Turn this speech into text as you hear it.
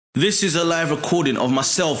This is a live recording of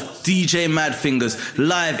myself, DJ Madfingers,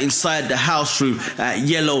 live inside the house room at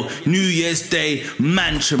Yellow New Year's Day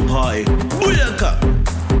Mansion Party. Booyaka!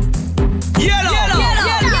 Yellow! Yellow!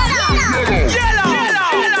 Yellow! Yellow!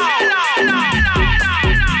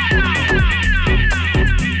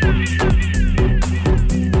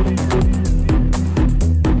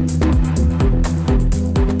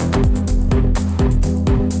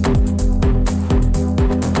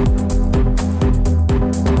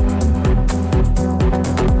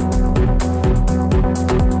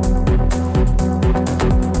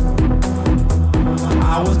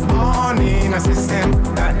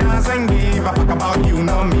 That doesn't give a fuck about you,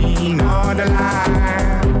 nor me, nor the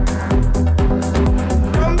lie.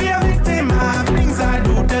 Don't be a victim of things I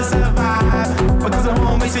do to survive. Because I'm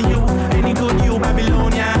home missing you, any good you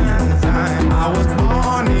Babylonians. I was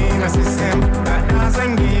born in a system that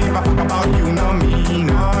doesn't give a fuck about you, nor me,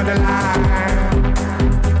 nor the lie.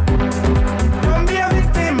 Don't be a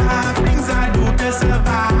victim of things I do to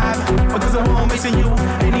survive. Because I'm home missing you,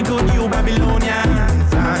 any good you Babylonians.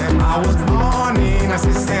 I was born in a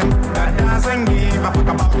system that doesn't give a fuck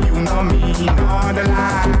about you, nor me, nor the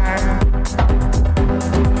lie.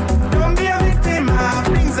 Don't be a victim of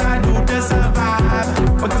things I do to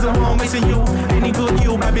survive. Because I'm home missing you, any good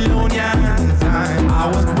you Babylonians. I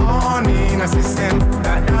was born in a system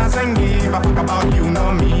that doesn't give a fuck about you,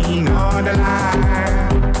 nor me, nor the lie.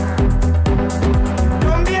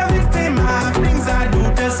 Don't be a victim of things I do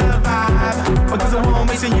to survive. Because I'm home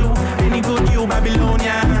missing you, any good you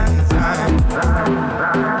Babylonians.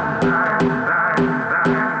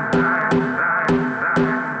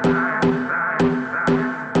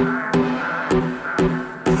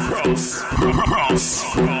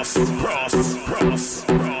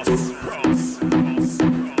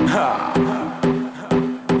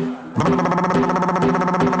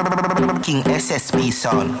 King SSB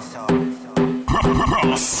son.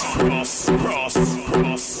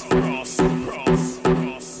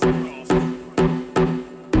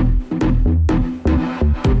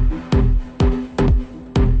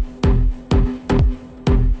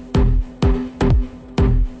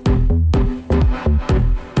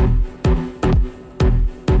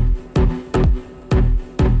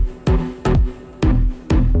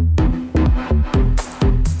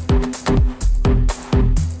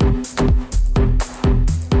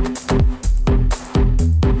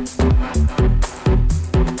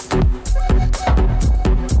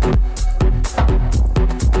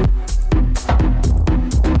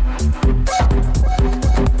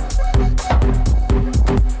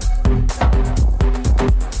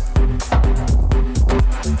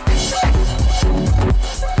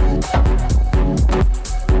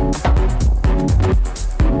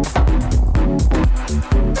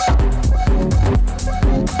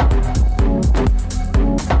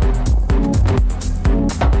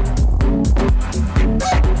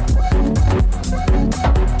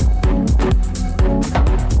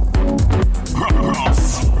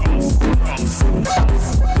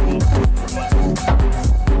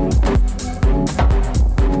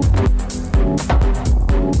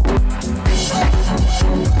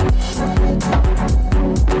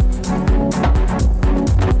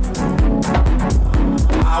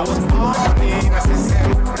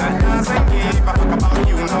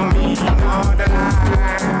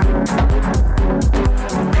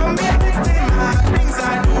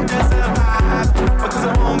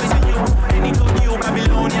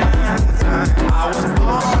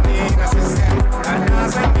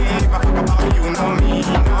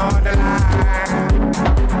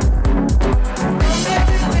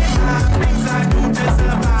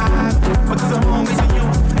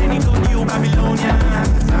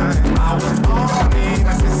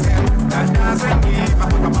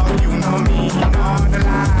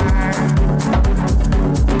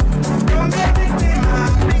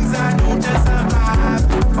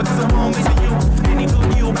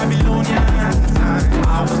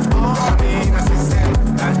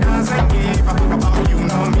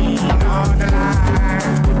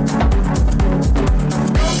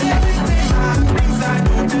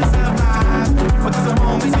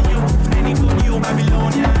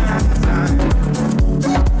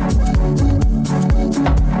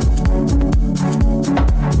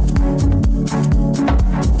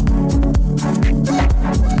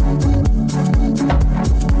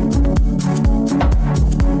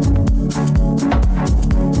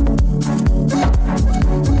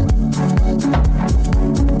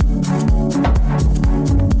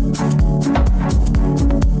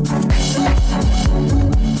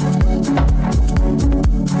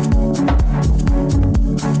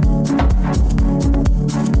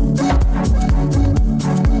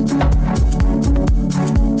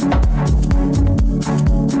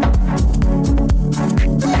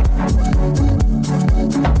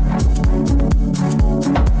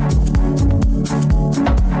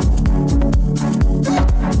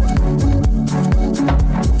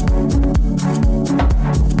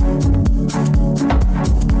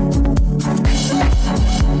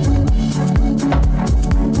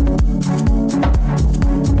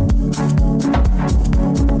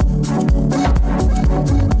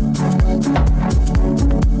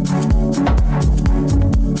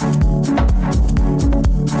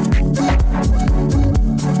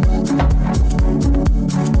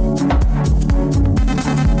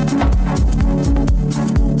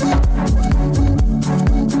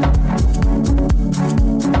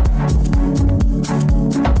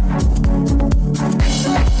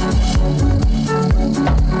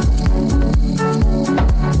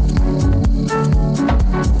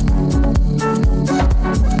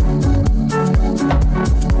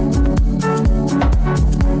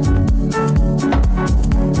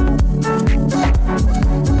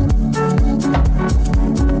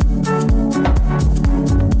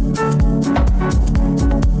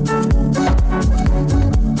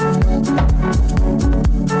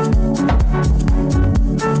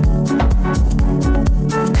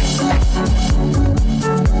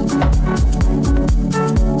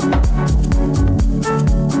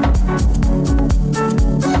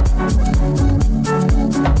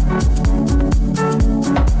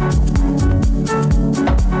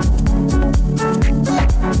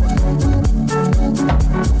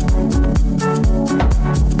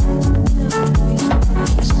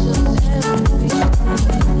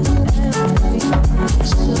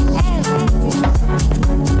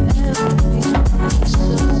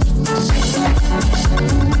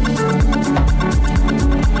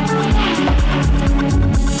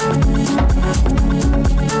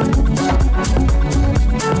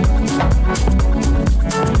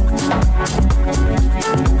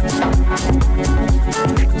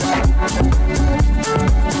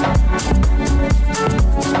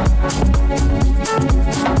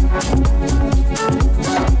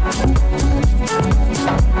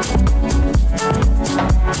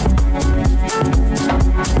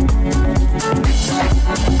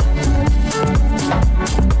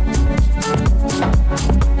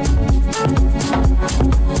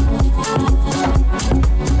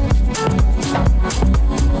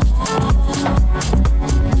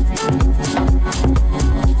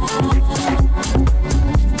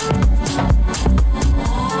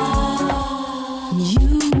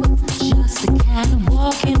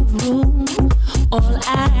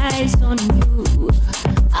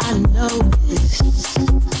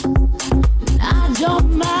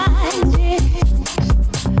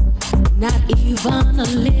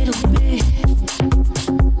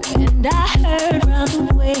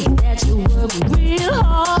 Sky.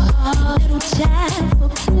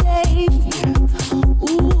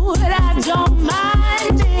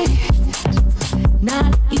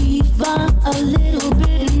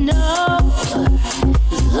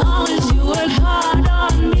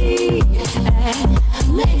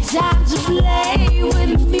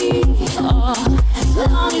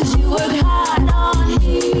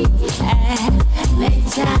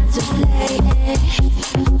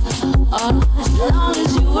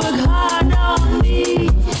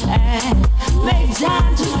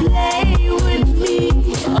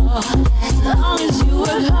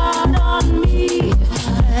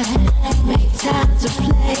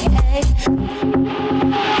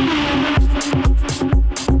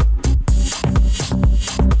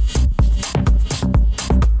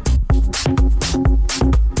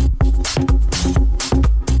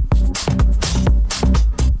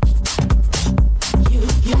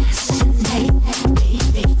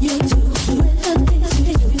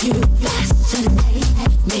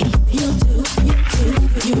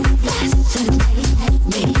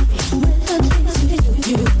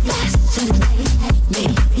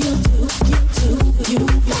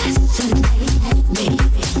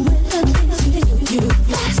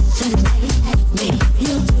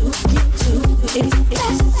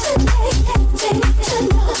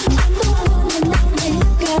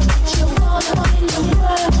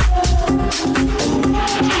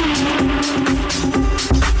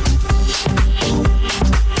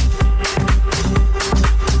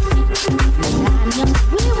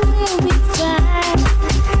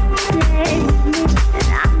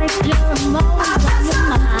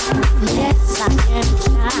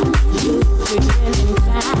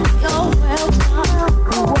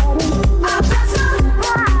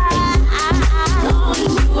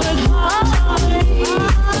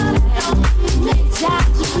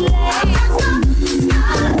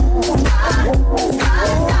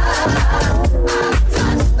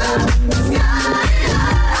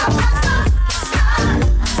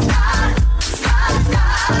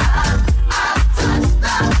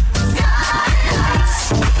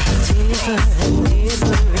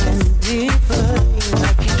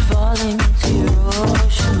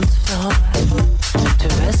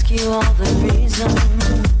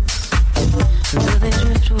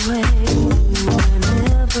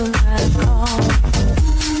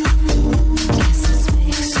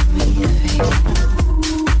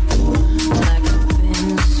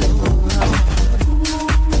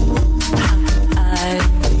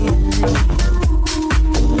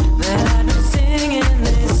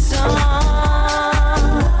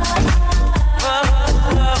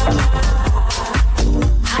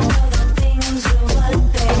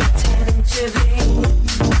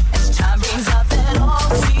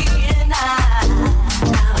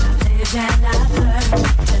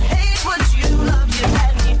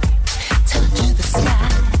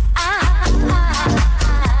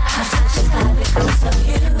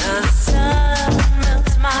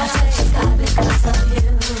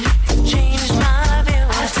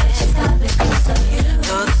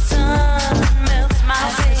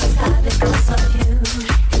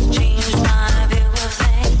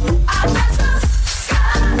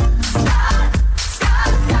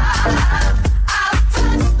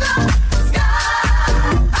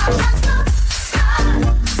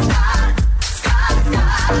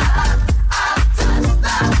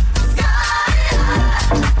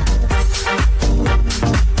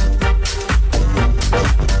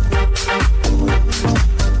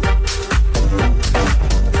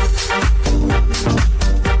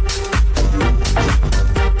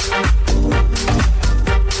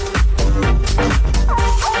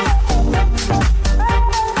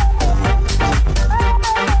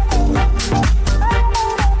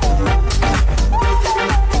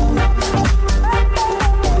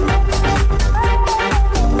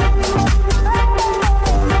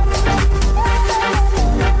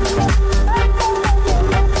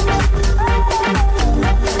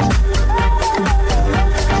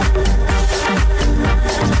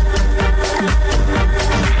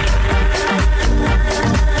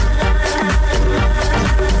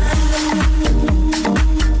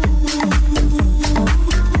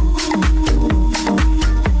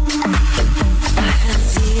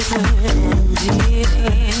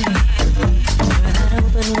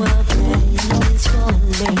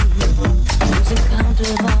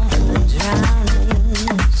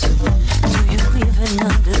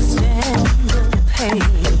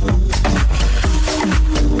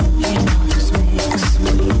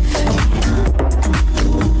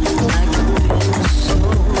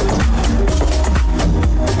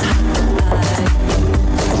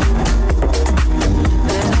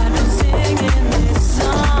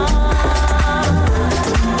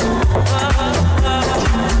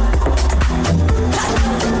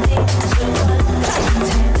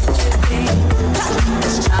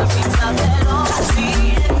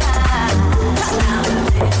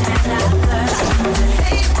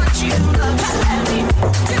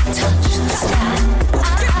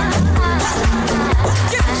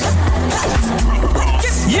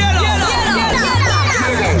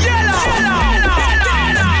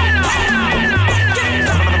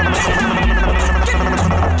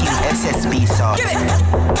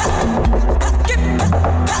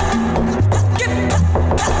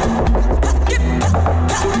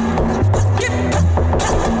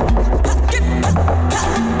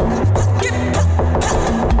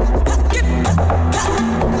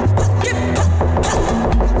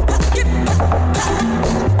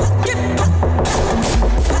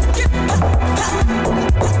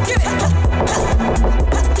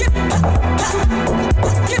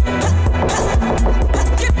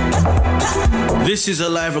 This is a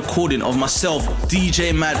live recording of myself,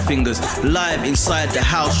 DJ Mad Fingers, live inside the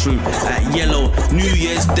house room at Yellow New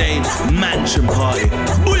Year's Day Mansion Party.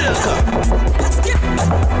 Booyaka!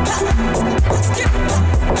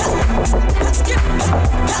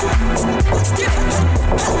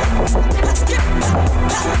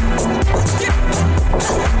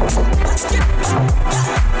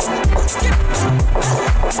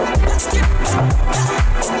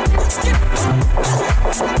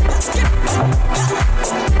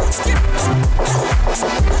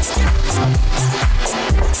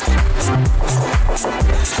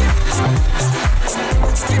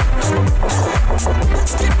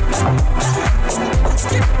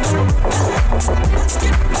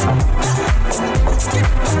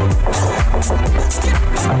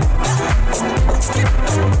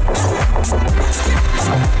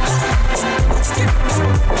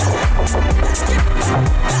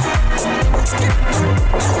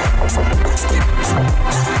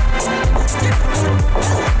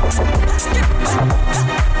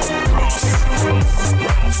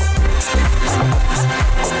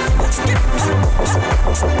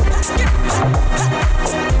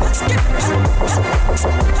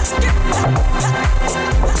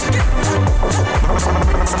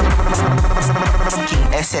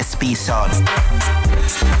 SSB Sound.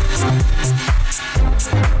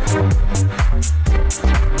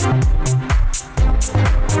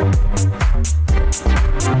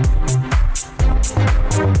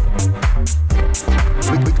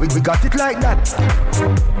 We got it like that.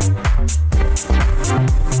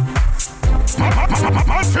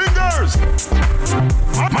 My fingers!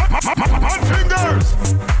 My fingers!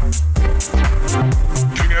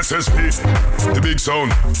 King SSB, the big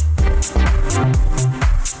sound.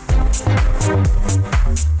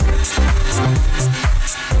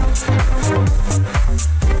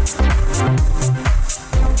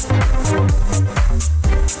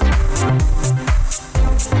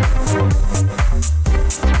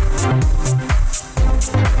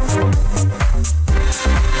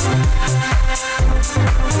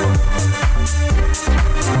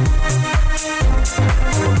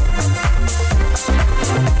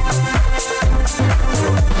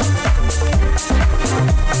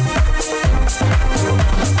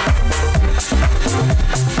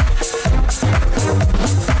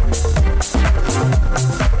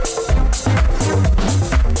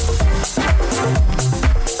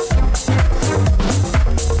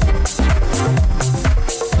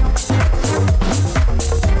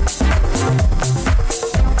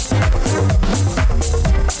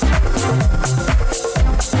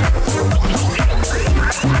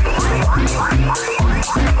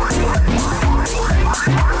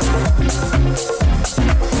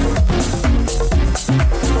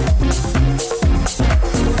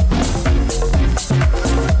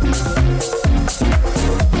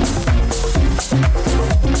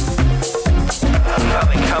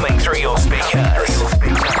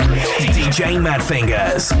 DJ Mad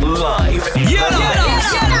Fingers live in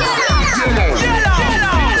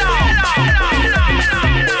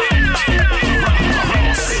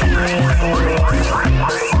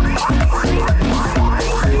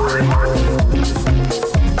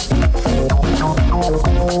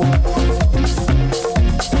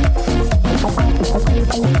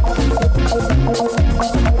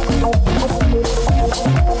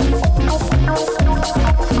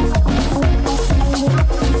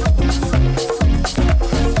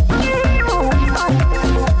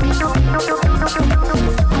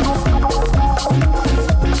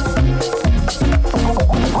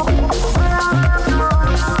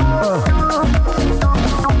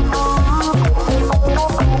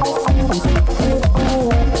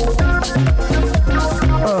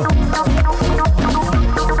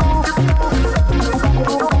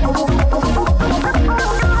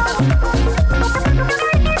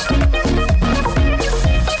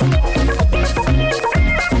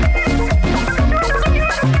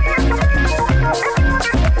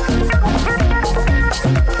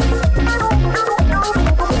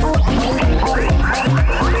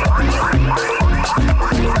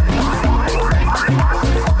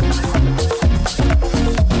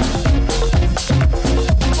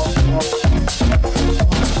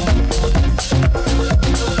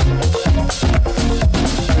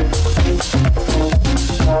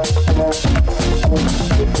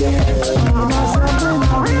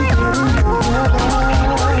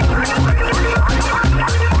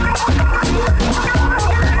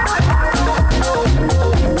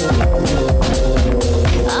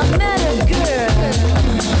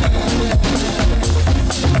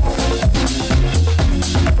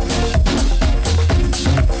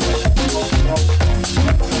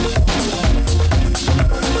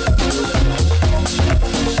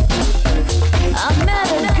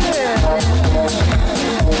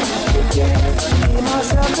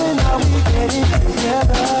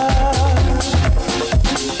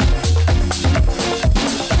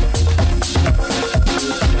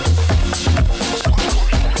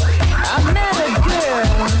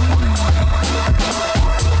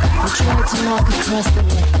walk across the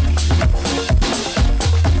lake.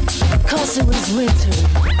 'Cause it was winter,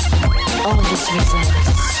 all this was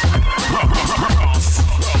ice.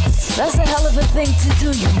 That's a hell of a thing to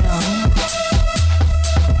do, you know.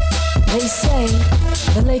 They say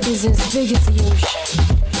the lake is as big as the ocean.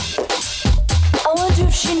 I wonder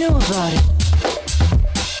if she knew about it.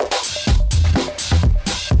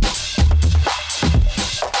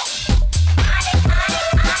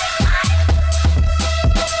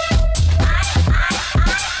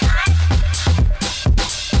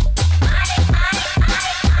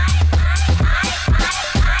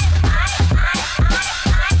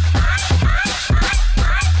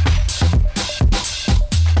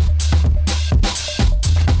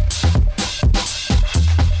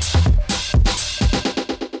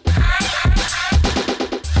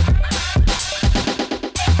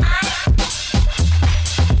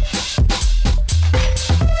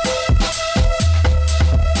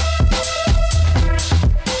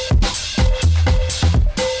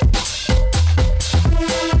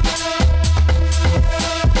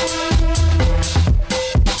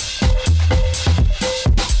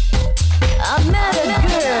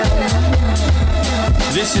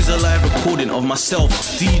 Myself,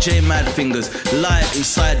 DJ Mad Fingers, live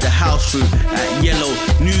inside the house room at Yellow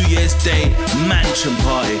New Year's Day Mansion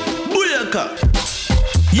Party. Booyaka!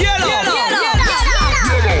 Yellow! Yellow!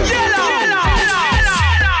 Yellow! Yellow!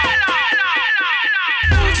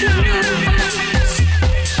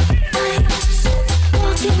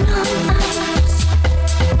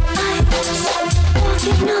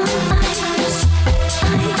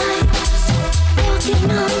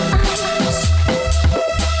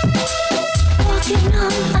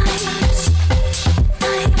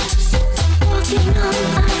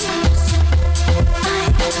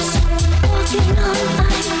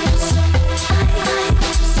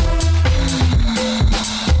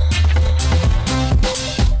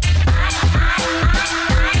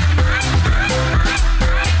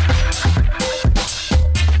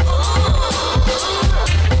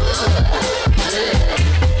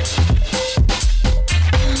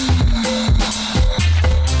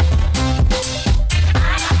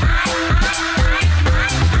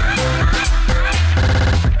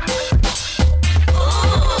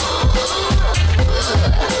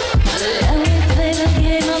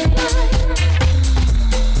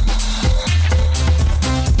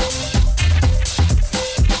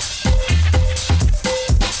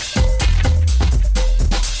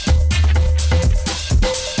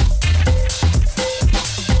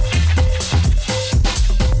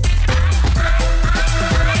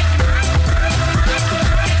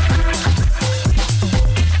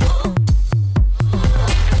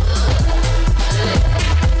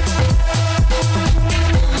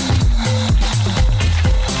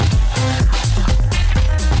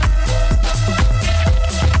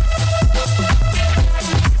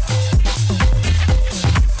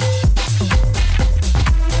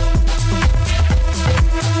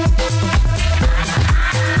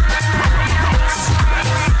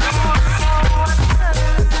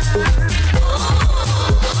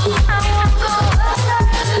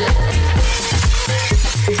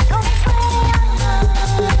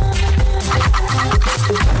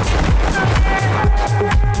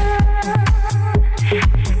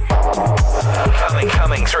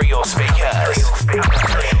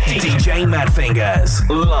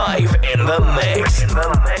 Live in the mix.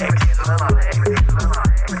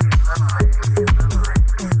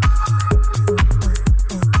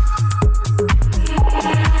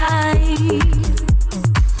 I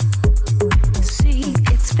see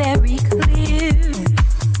it's very clear.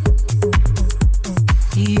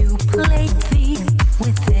 You play thief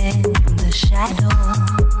within the shadows.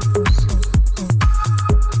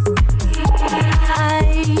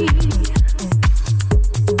 I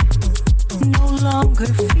no longer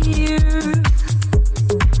fear,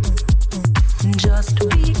 just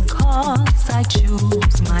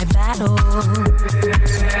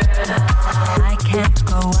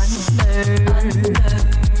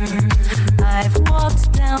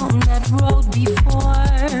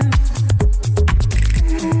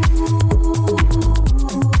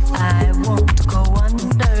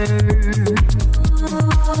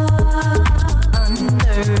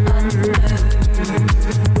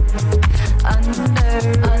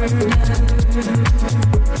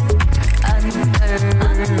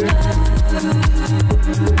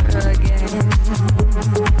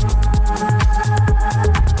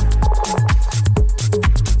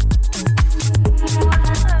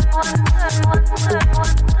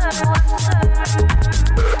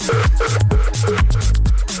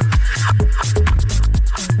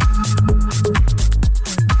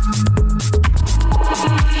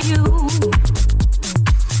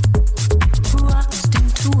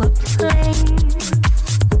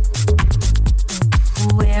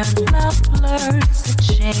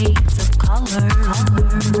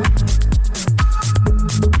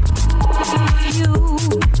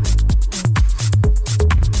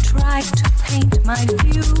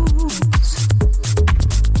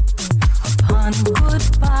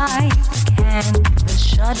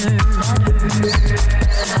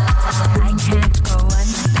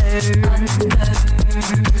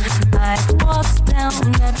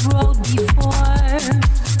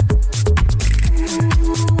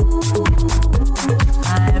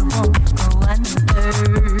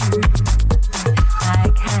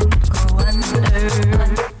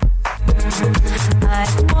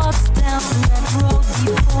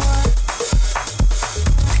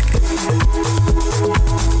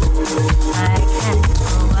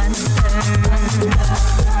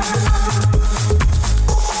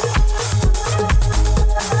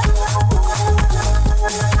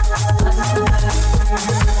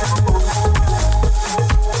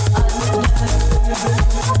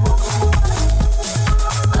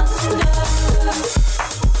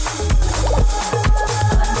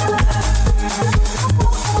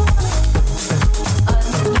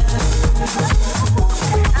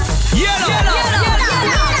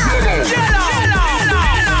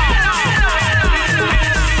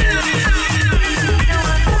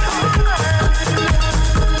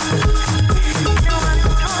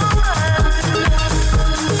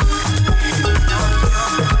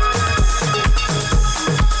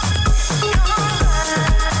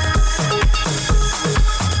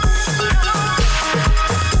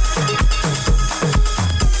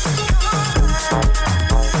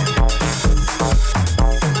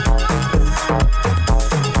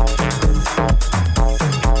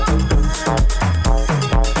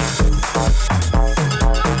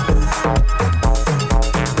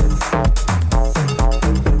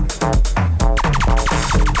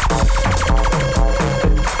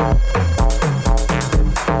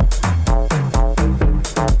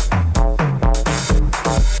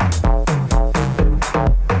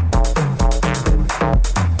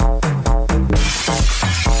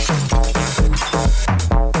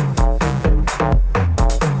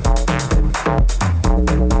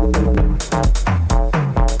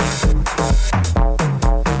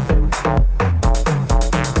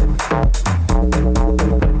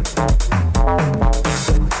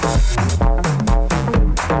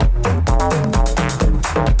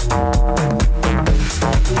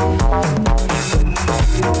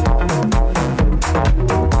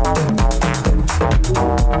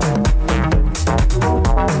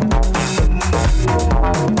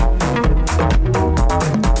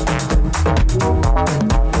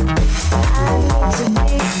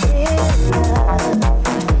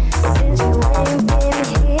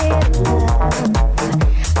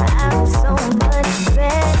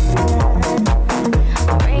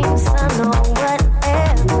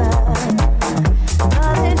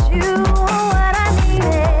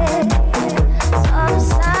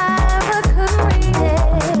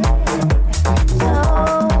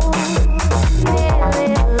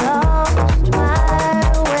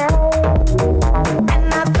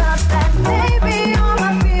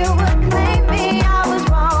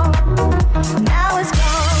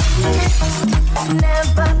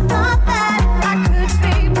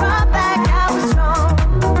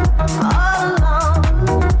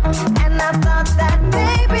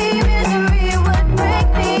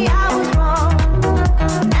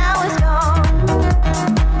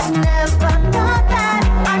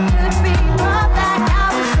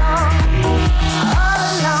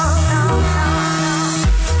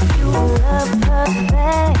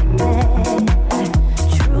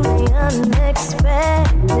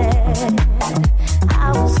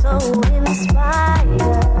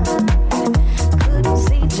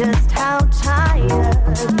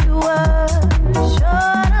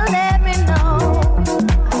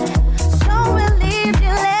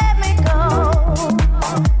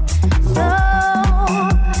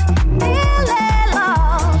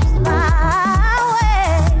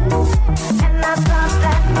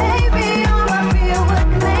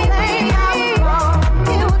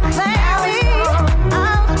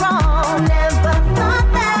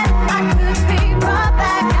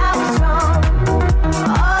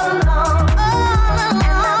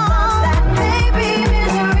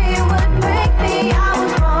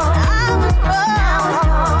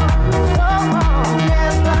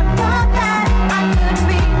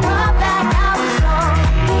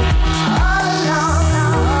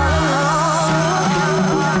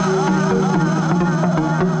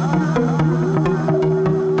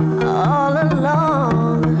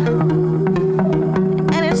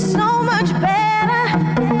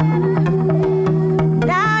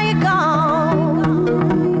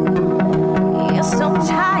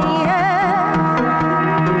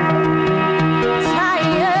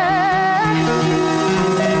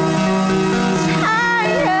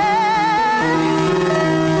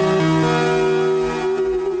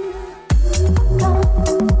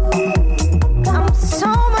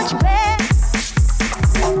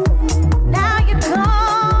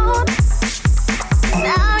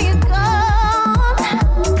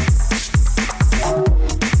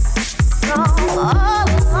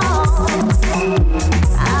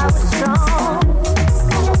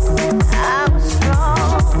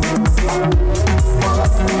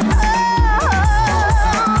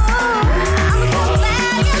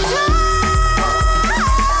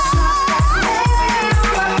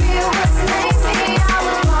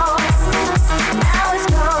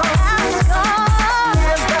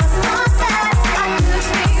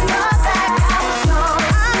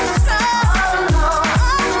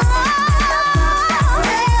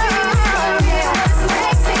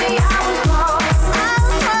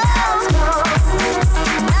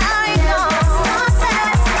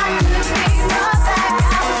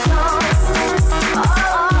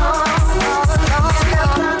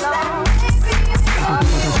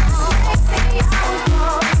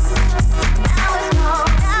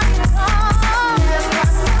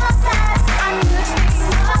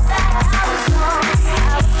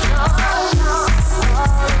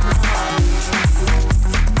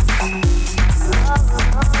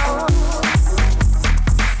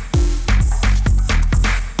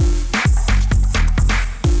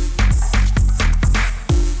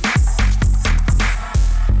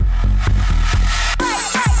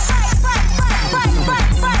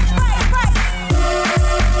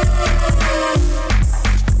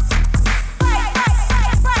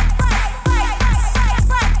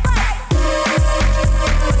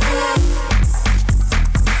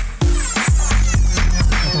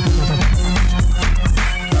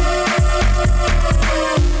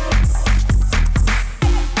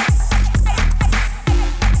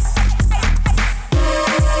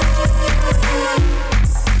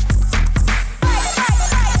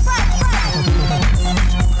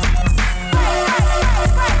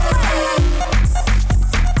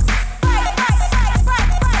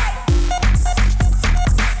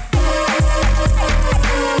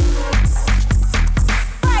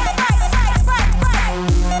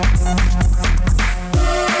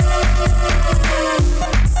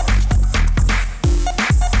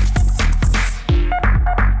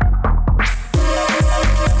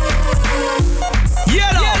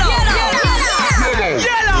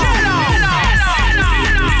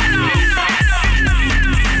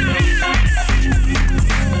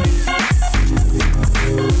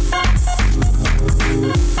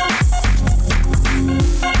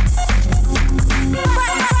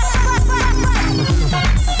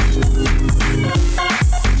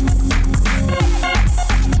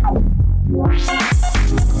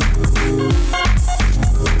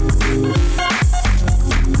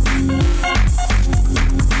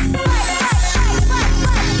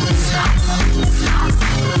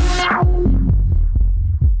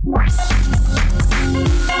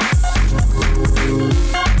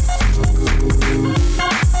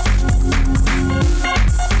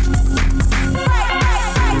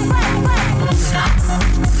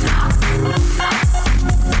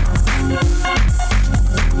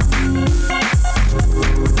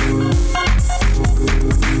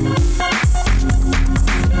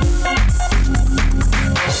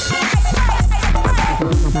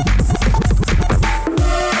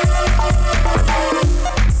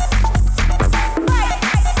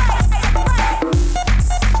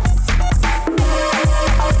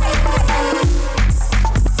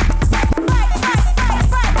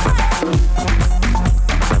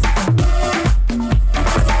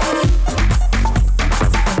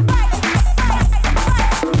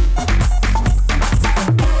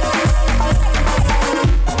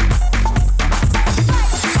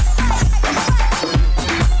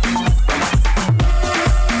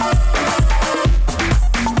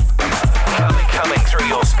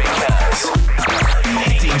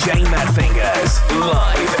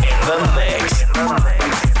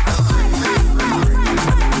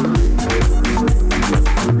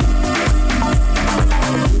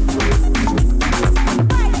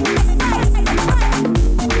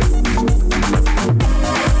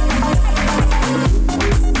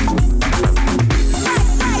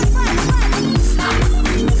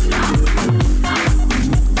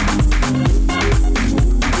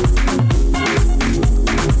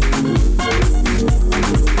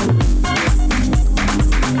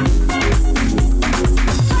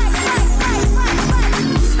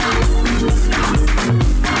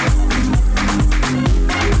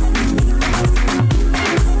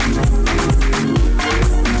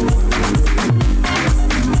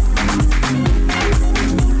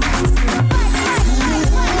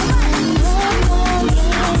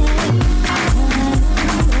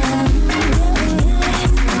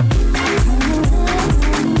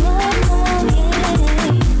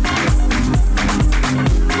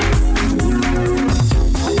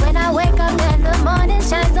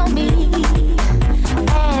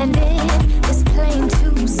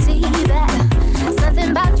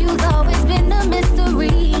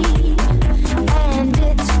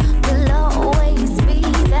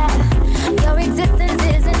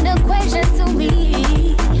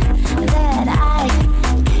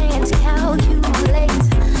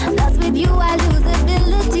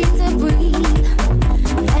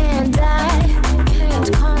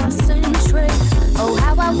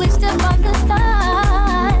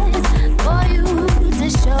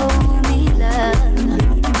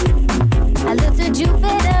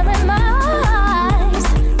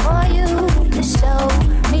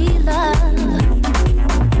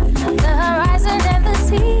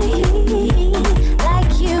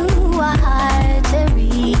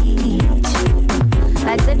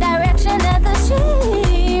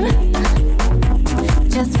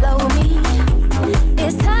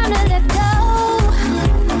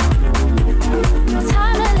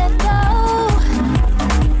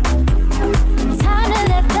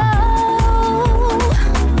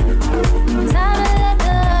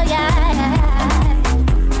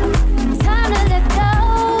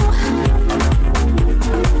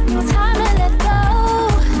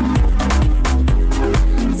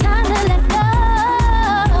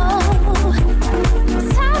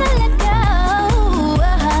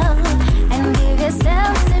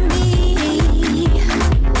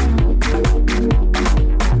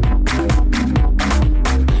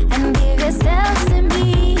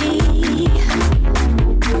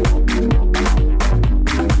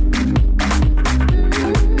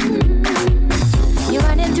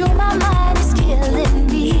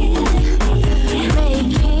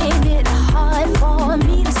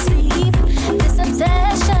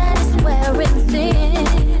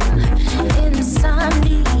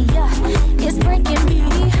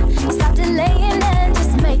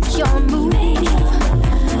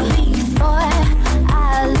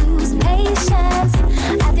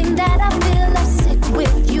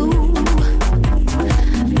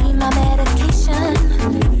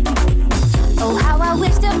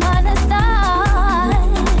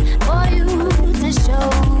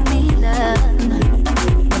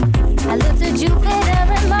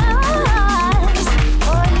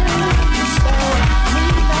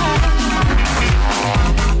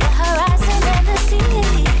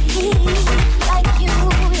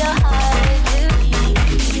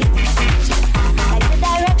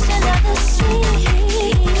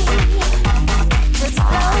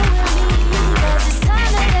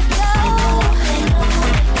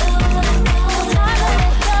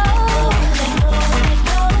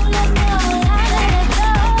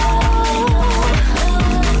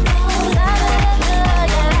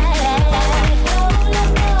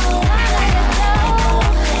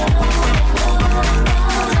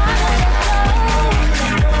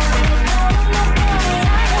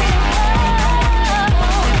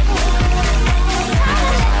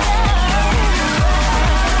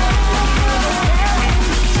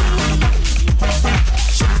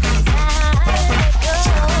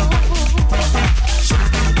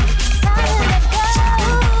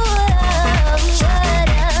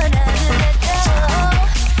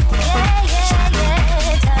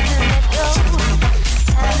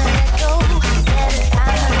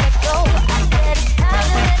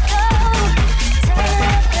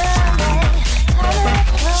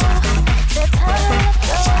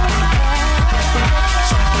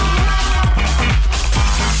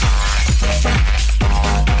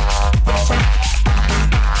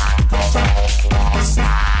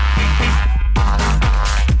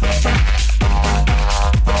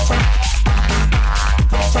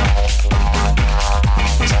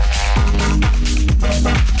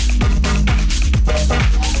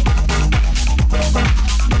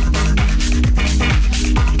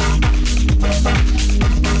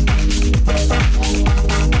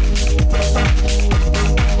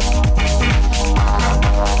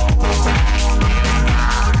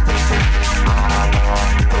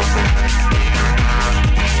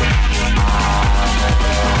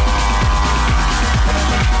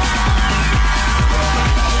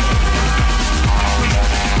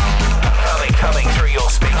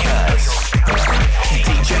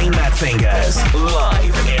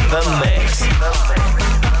the mix.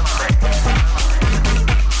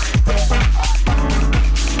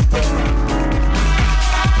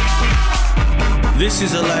 This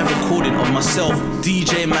is a live recording of myself,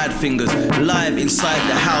 DJ Mad Fingers, live inside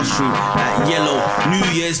the house room at Yellow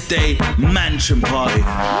New Year's Day Mansion Party.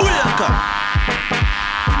 Booyaka!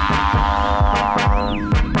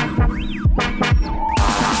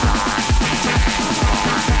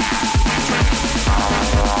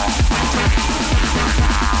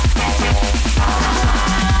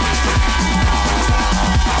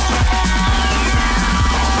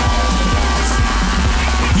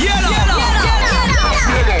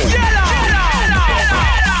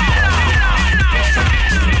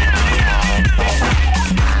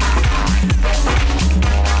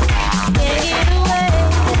 Yeah.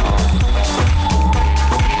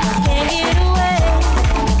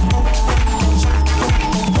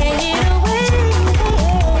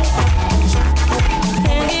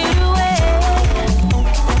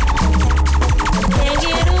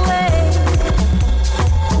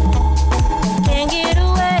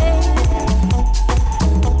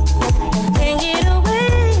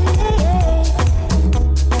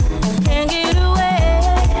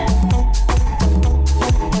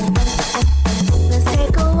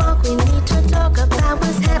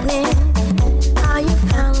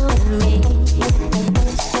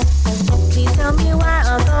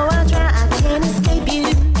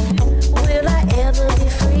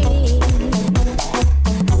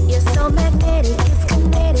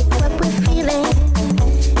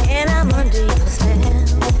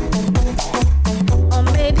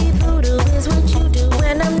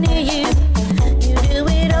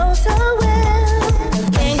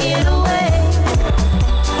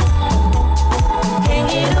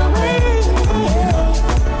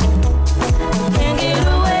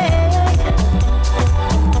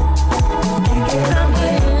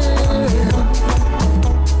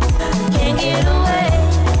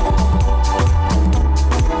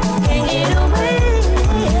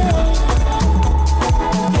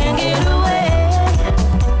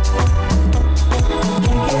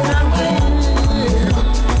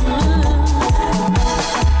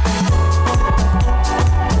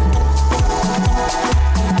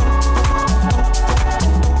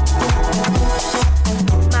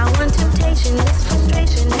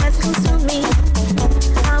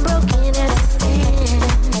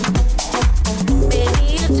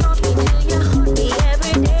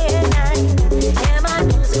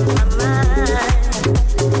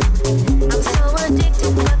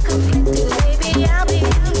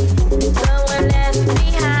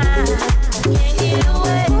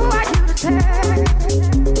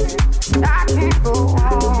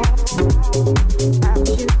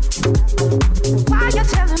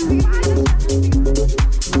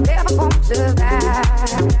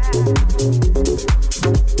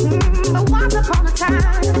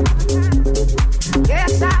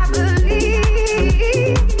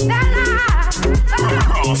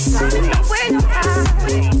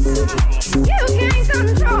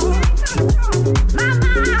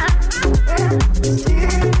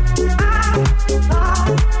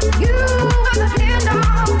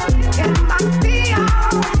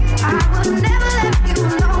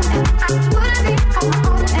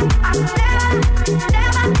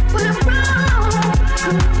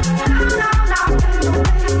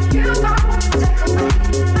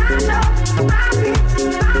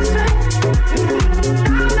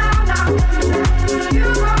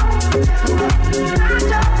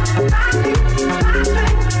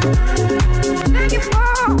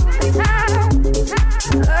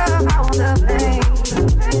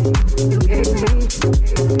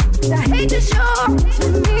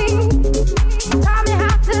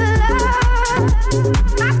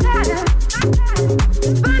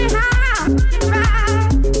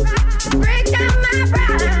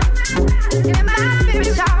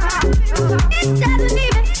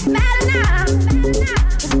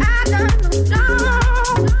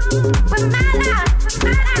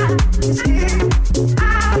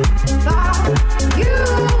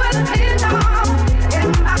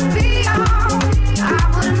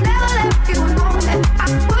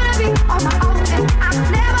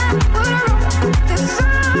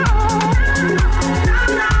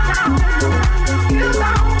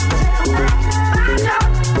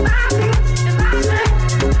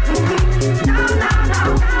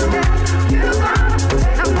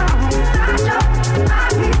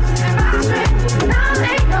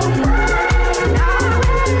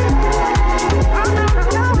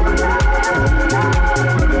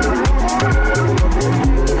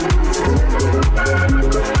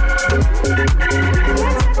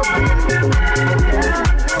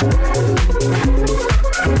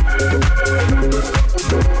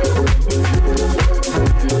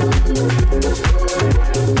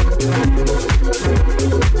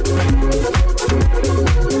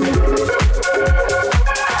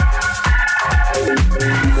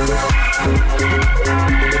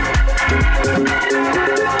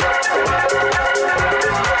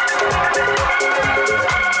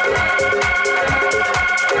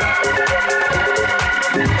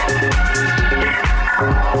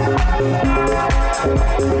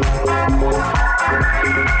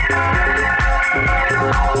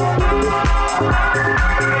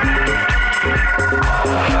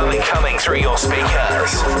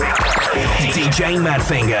 DJ Mad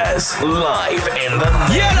Fingers, live in the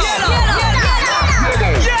mix.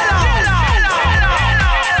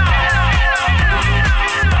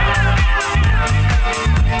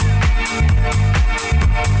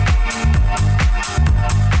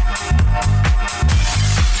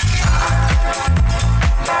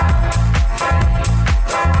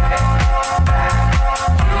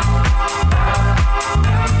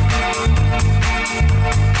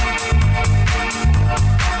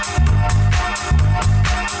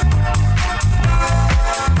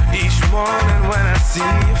 See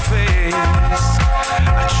your face,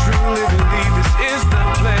 I truly believe this is the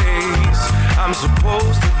place I'm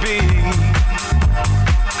supposed to be,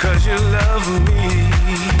 'cause you love me.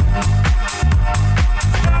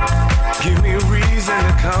 Give me a reason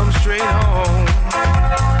to come straight home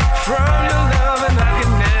from your love, and I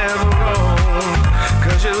can never roam,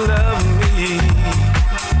 'cause you love me.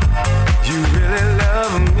 You really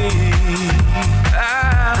love me.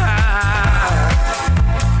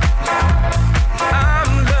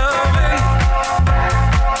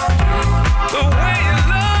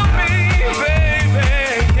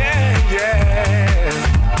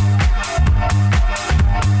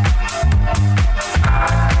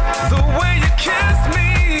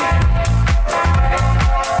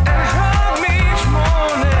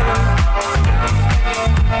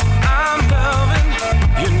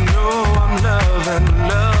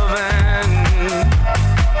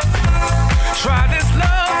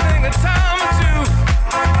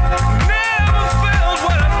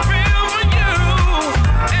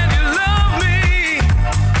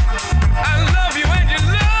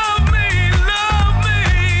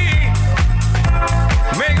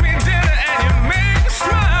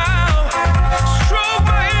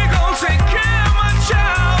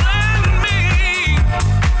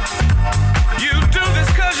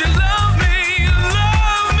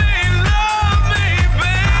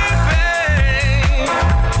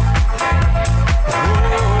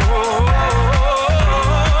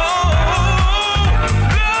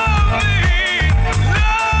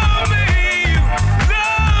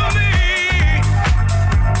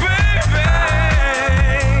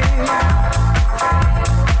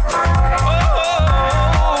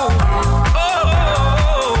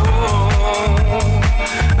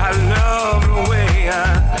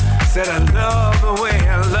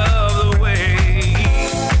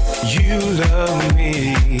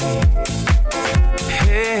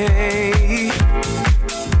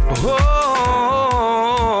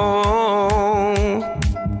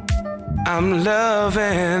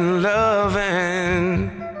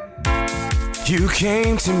 You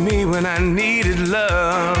came to me when I needed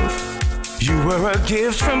love. You were a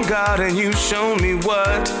gift from God and you showed me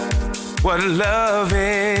what love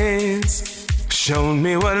is. Showed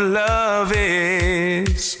me what love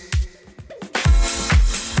is.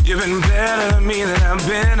 You've been better to me than I've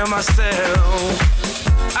been to myself.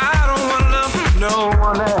 I don't want love from no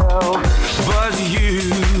one else but you.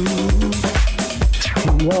 I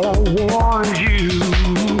want you.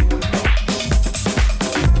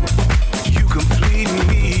 You complete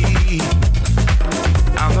me.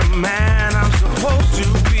 I'm the man I'm supposed to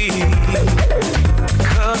be.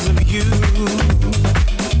 Because of you.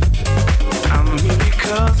 I'm me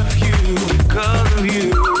because of you. Because of you.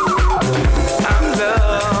 I'm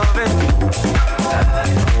loving.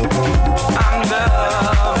 I'm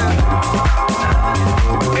loving.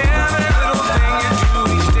 Every little thing you do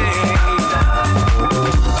each day.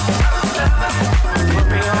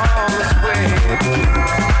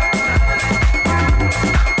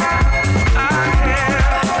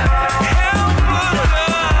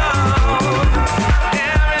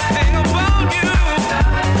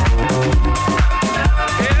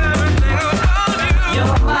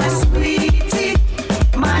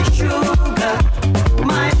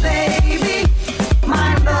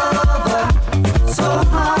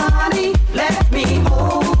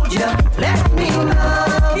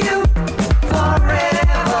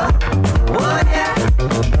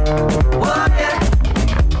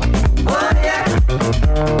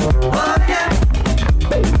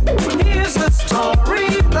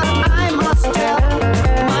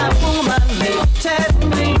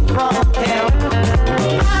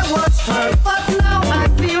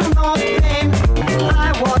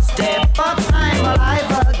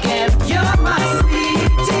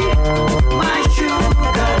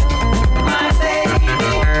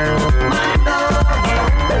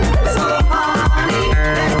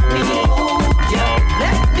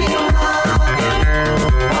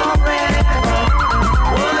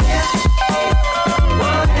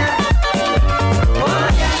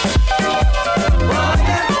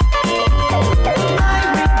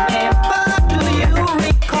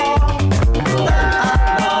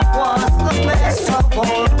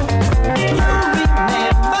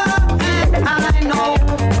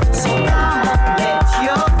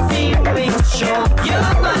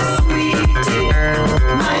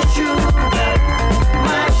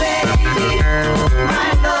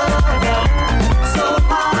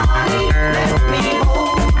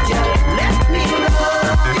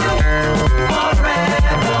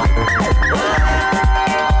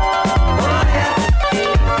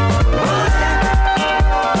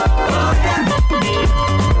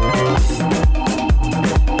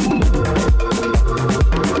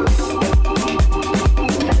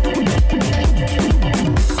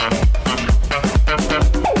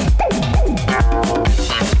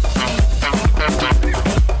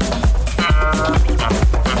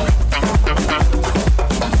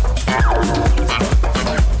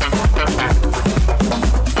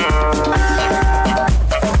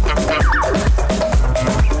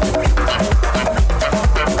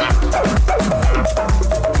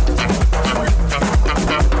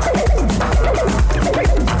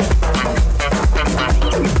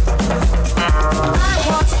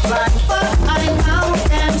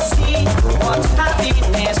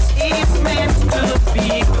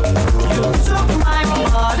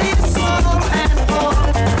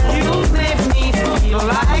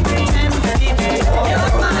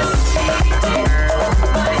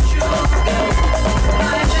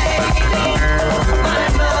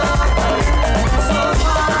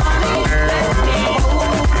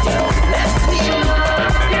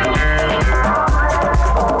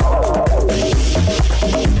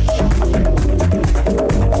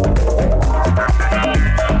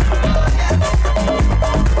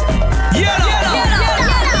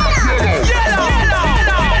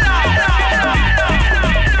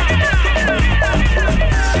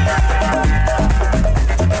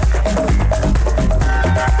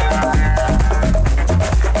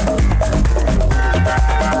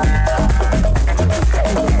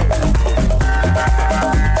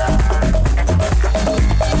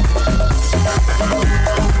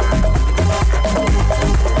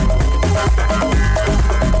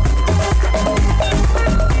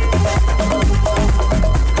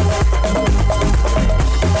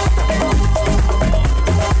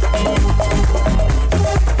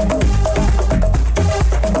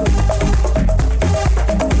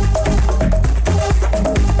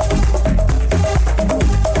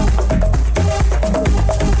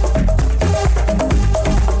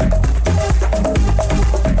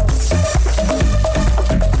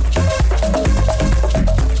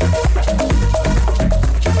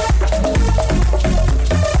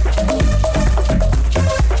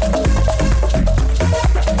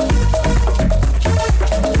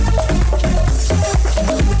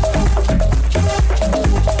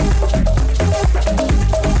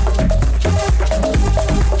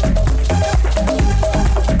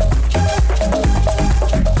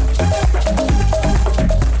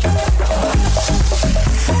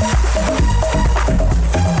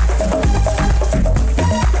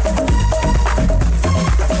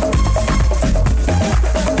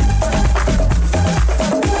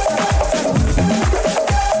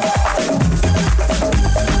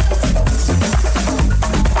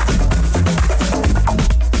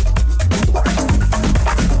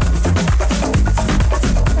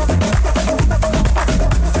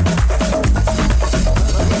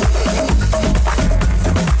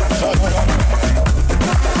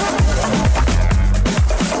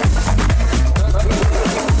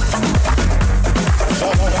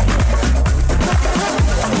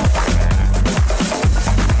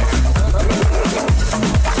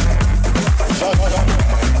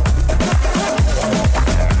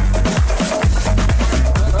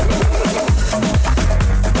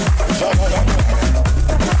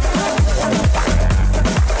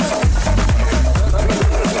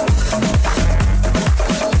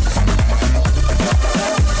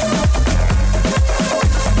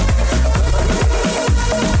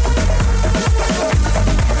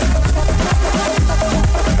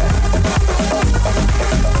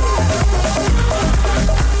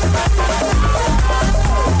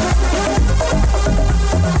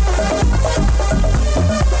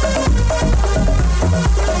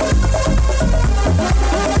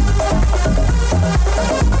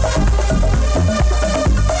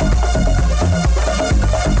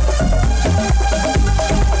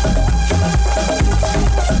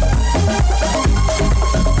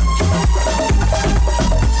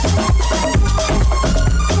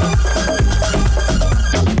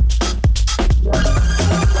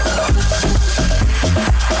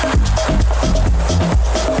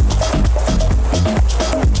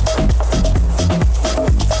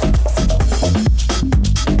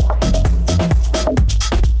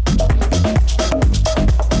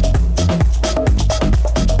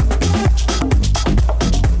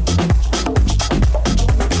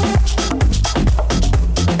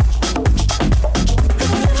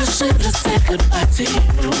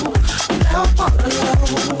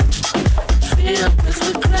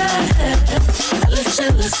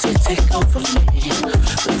 take over me. The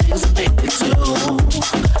things I make you do,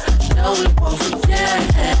 no, we won't forget.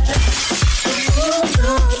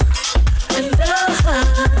 And I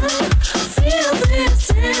feel this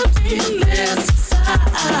emptiness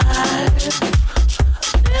inside.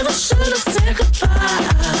 Never should have said goodbye.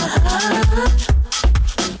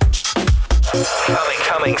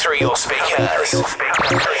 Coming through your speakers.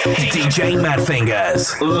 DJ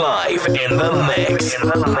Madfingers live in the mix.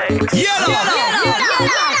 Yellow!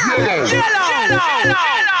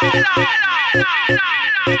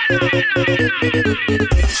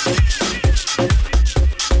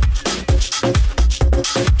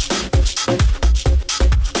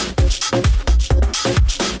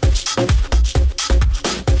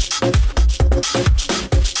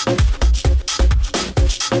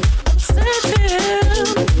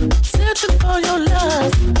 Searching for your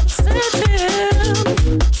love, searching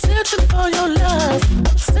for your love,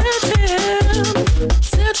 searching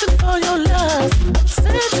for your love,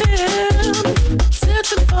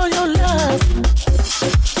 searching for your love.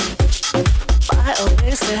 By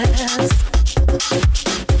oasis,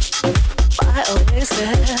 by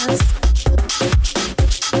oasis,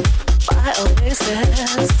 by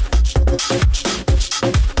oasis,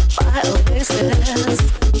 by oasis.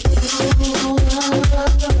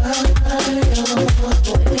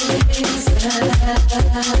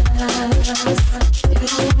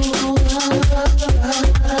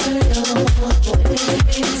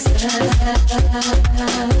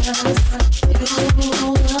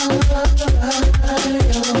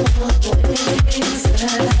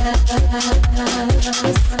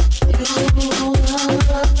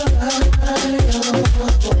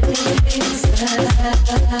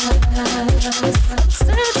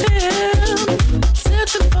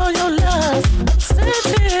 Searching for your love,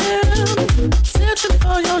 searching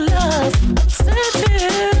for your love,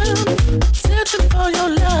 searching for your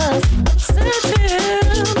love,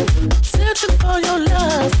 searching for your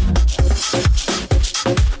love.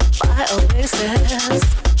 By oasis,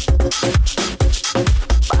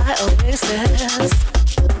 by oasis,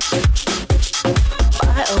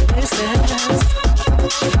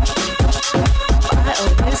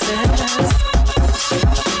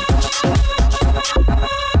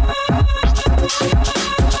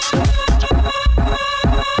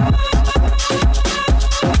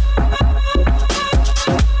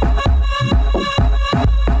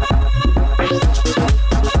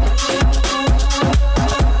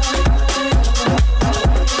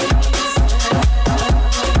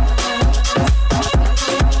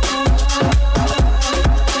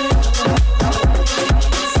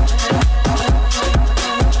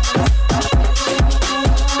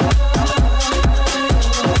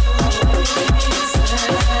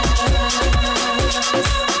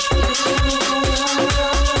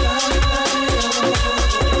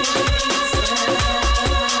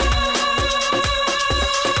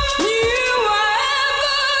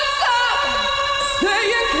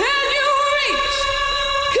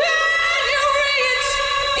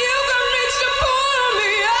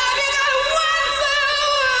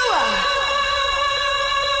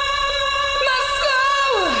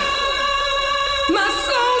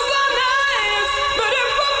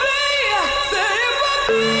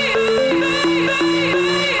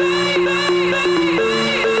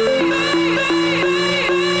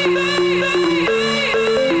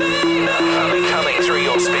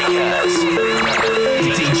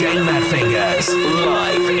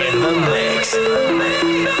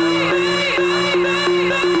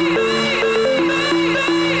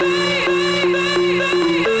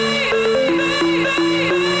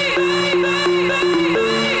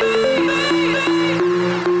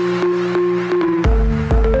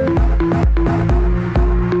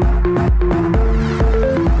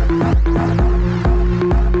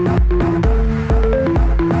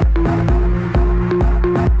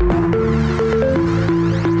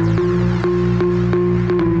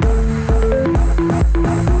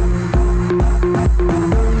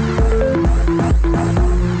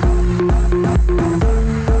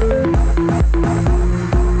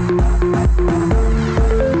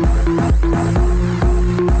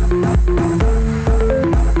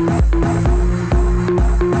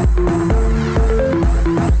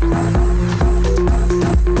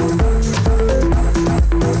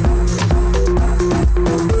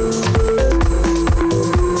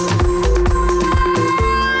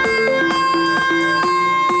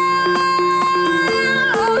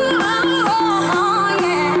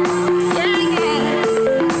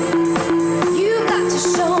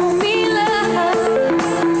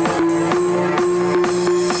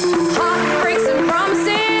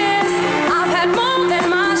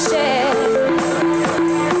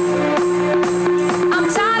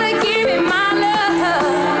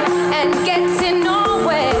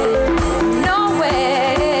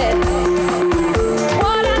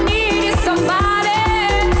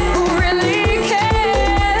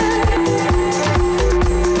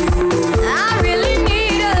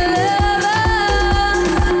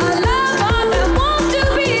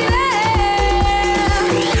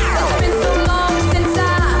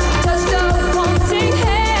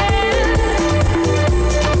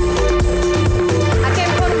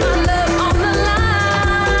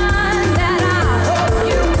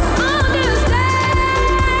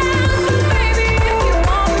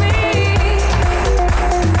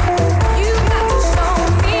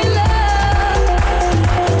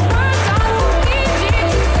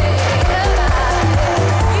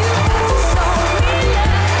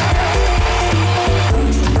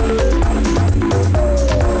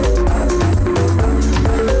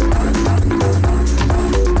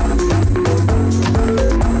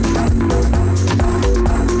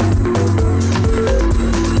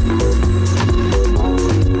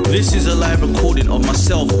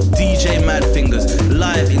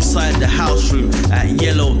 inside the house room at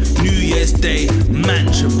Yellow New Year's Day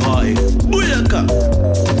mansion party. Booyaka!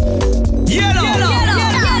 Yellow! Yellow!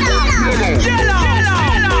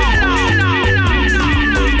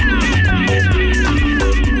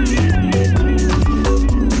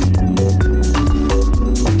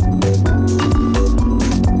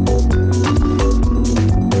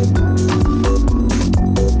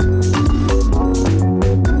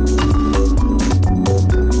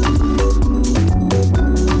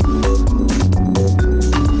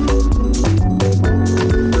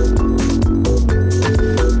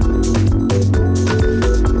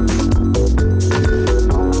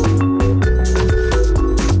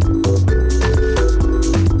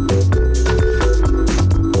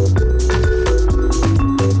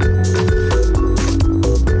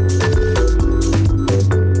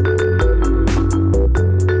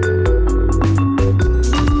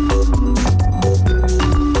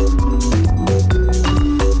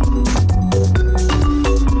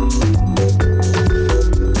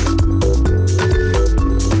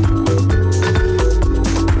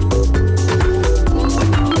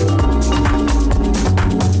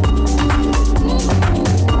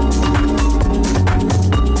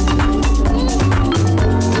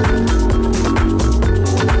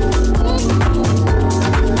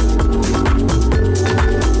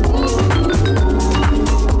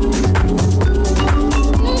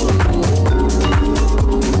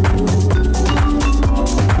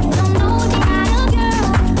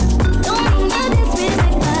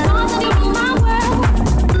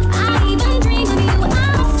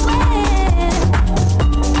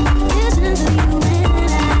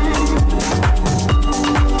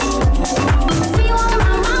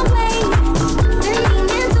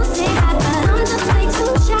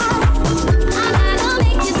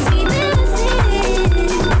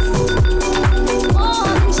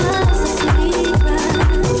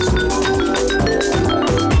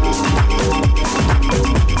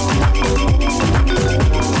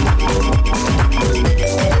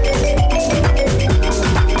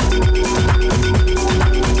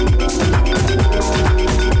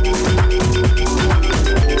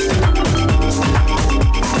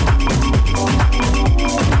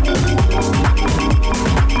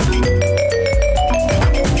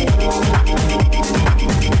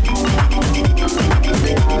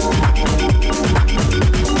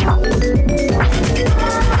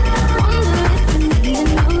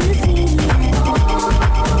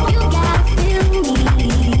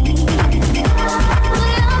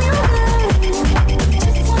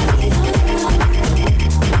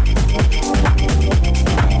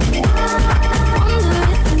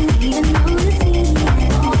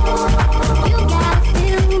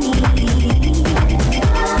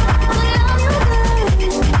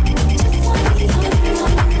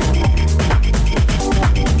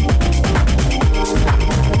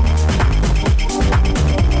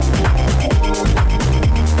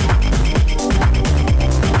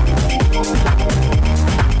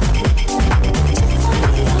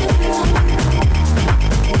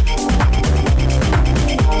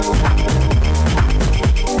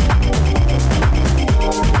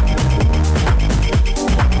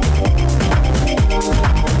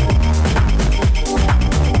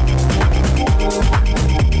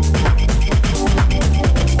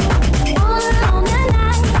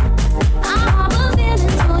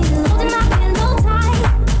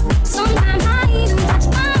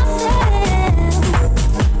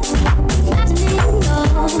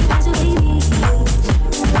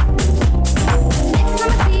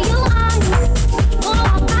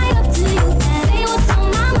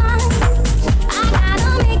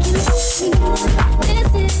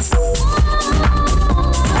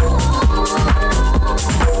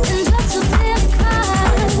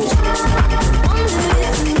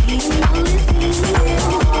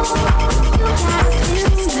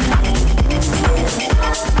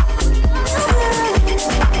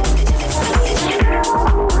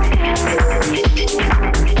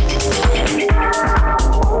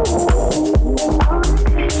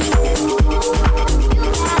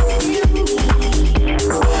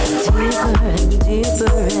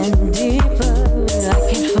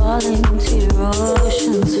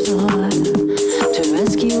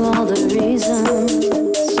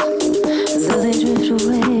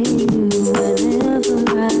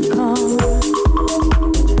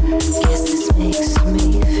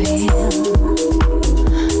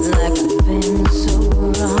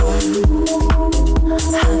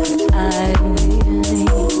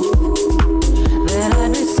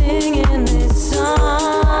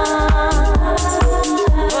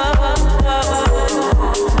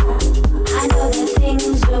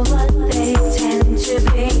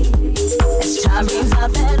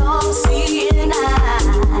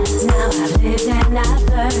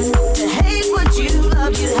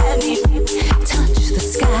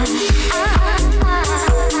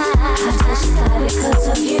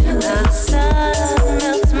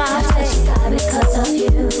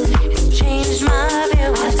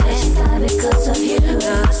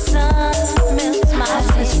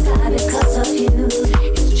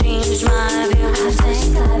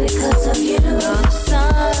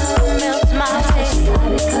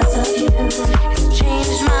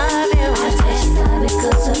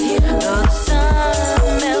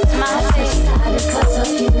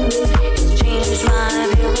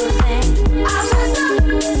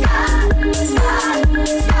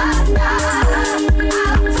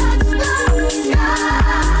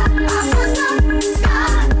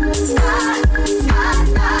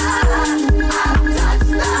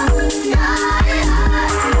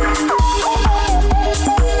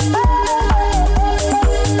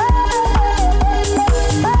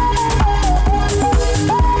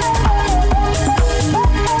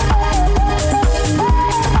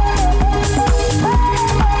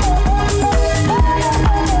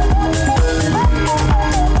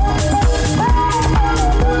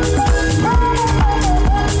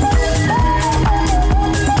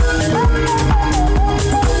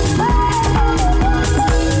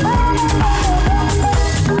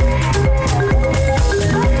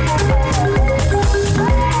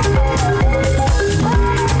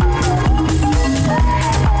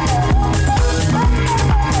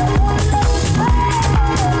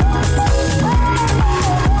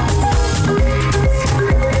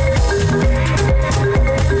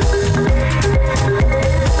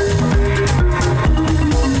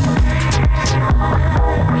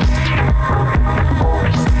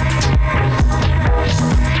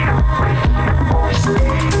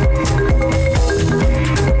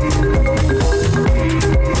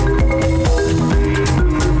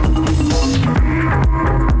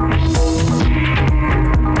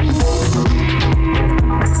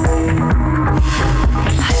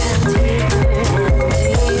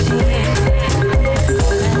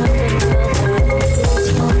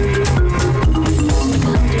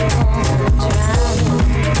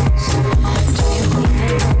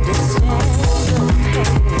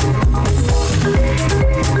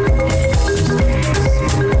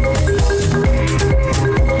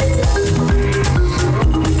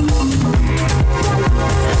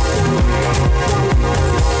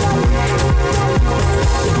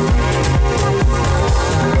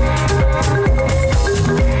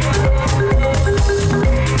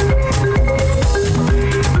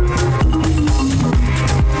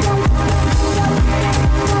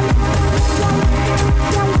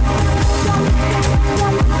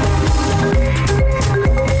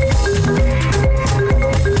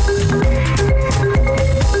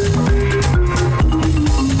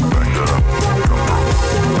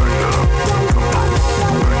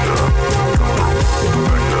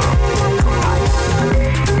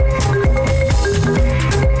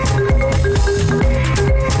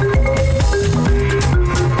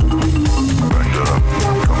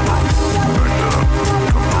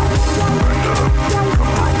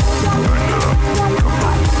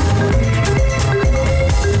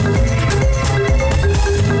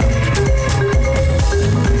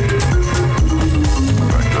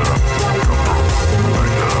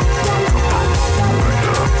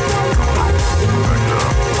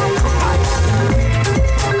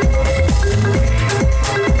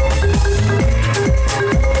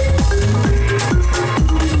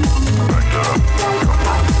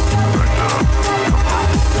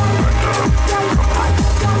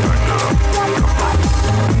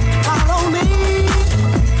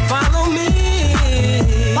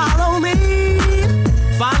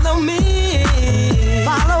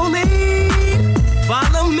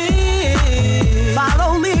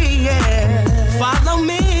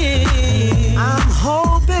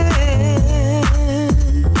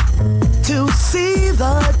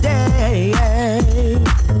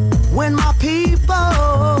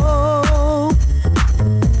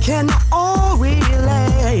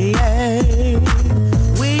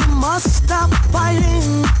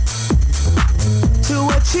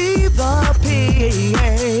 achieve the peace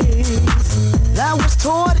that was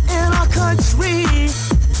taught in our country,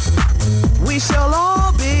 we shall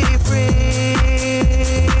all be free.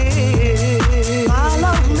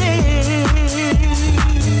 Follow me.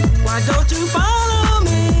 Why don't you follow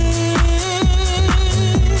me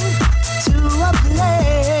to a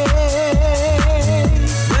place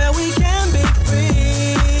where we can be free?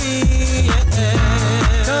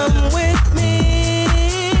 Yeah. Come with me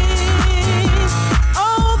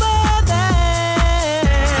over there.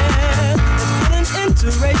 Let's put an end to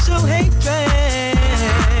racial hatred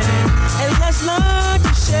and let's learn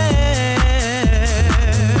to share.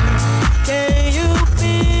 Can you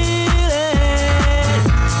feel it?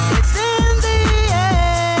 It's in the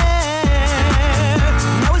air.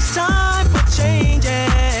 Now it's time for changes.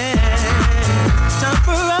 Time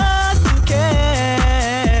for us to care.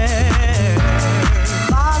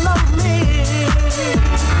 Follow me.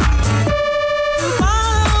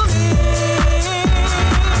 Follow me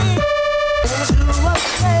to a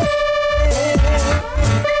place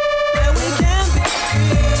where we can be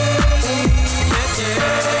free.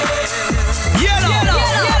 Yellow.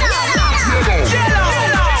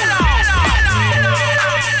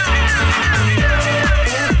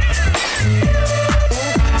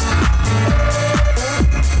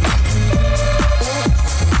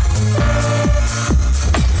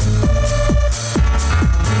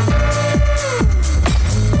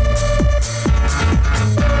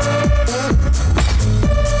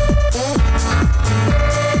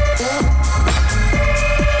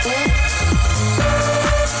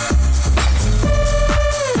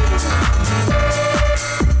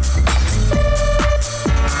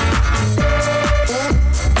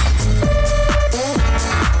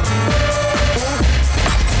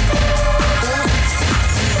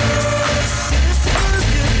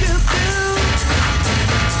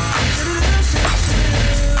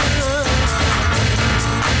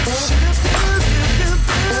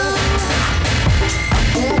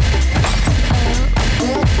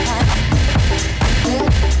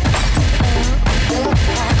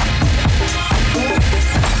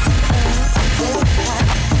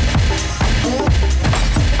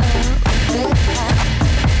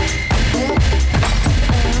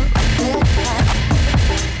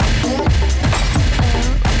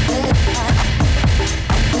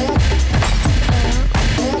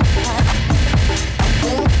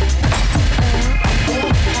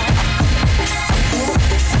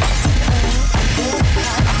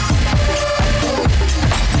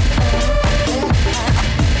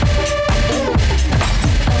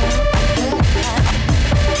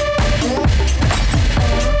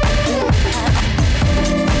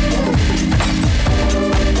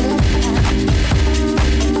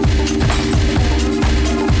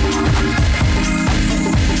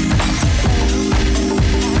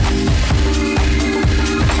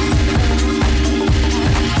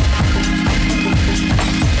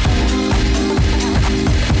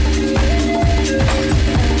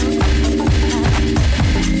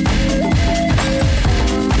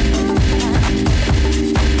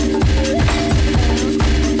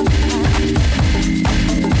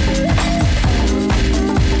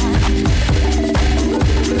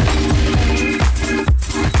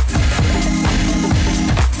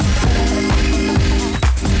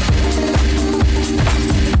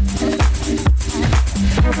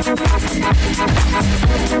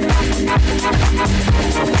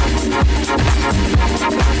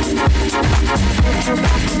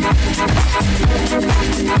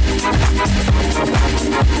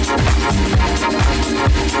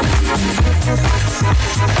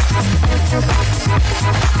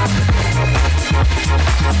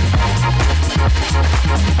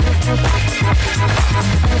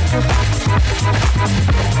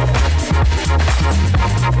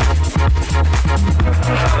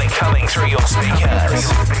 Coming through your speakers.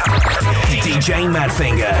 DJ Mad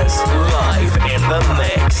Fingers, live in the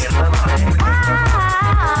mix.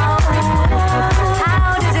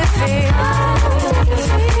 How does it feel?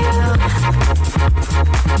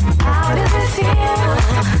 How does it feel?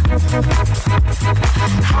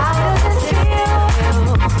 How does it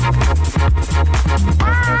feel?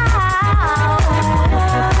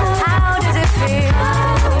 How does it feel?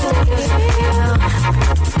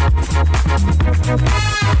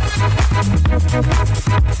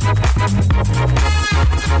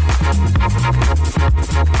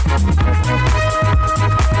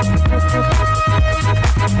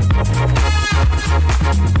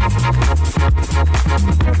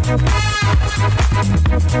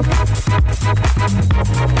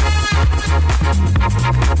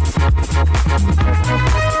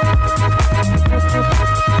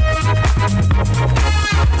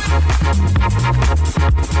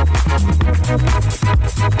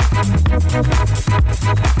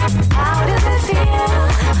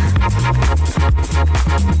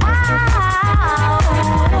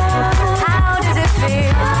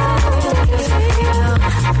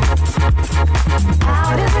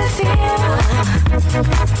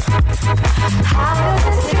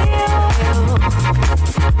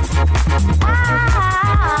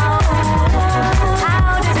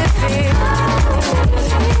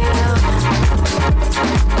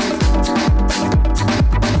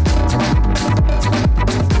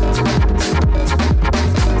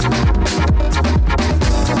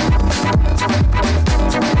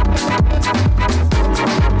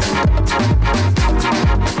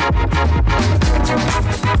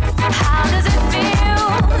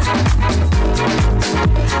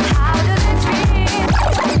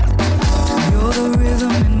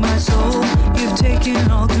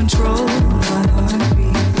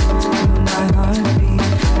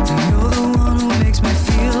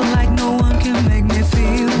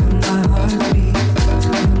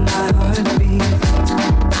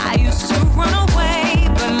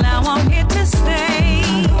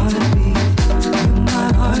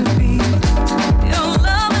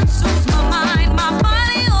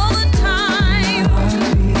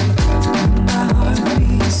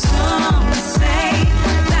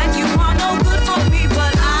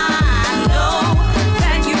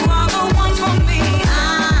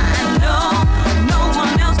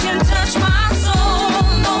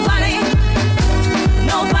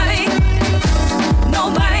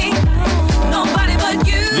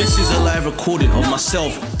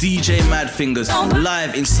 myself, DJ Madfingers,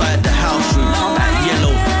 live inside the house room at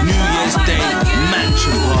Yellow New Year's Day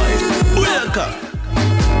Mansion Party. Booyaka!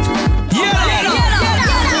 Yellow!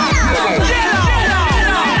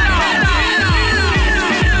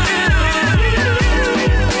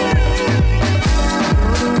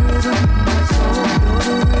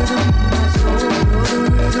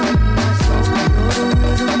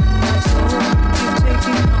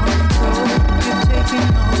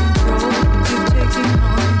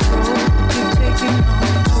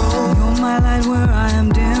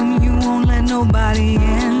 Nobody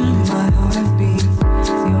in my heartbeat.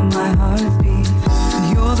 You're my heartbeat.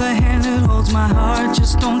 You're the hand that holds my heart.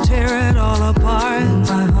 Just don't tear it all apart.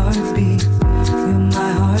 My heartbeat. You're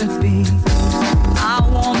my heartbeat. I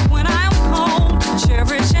want when I'm cold to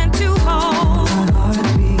cherish and to hold. My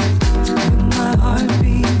heartbeat. You're my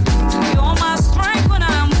heartbeat. You're my strength when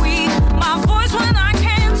I'm weak. My voice when I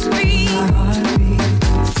can't speak. My heartbeat.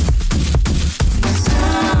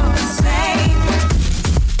 Some say.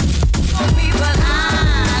 But I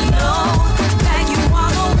know that you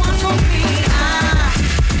are the one for me.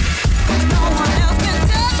 No one else can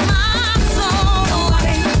touch my soul.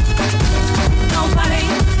 Nobody, nobody,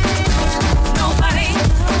 nobody,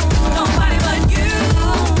 nobody but you.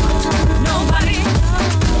 Nobody,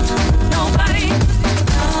 nobody, nobody,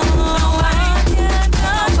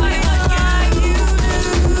 nobody but you.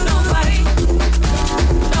 Nobody,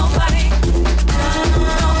 nobody,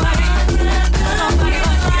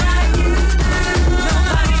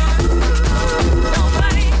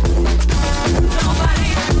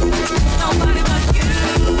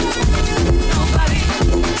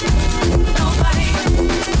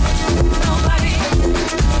 nobody,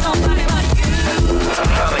 nobody but you.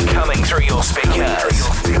 Coming through your speakers,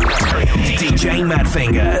 DJ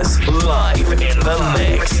Madfingers, live in the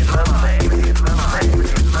mix.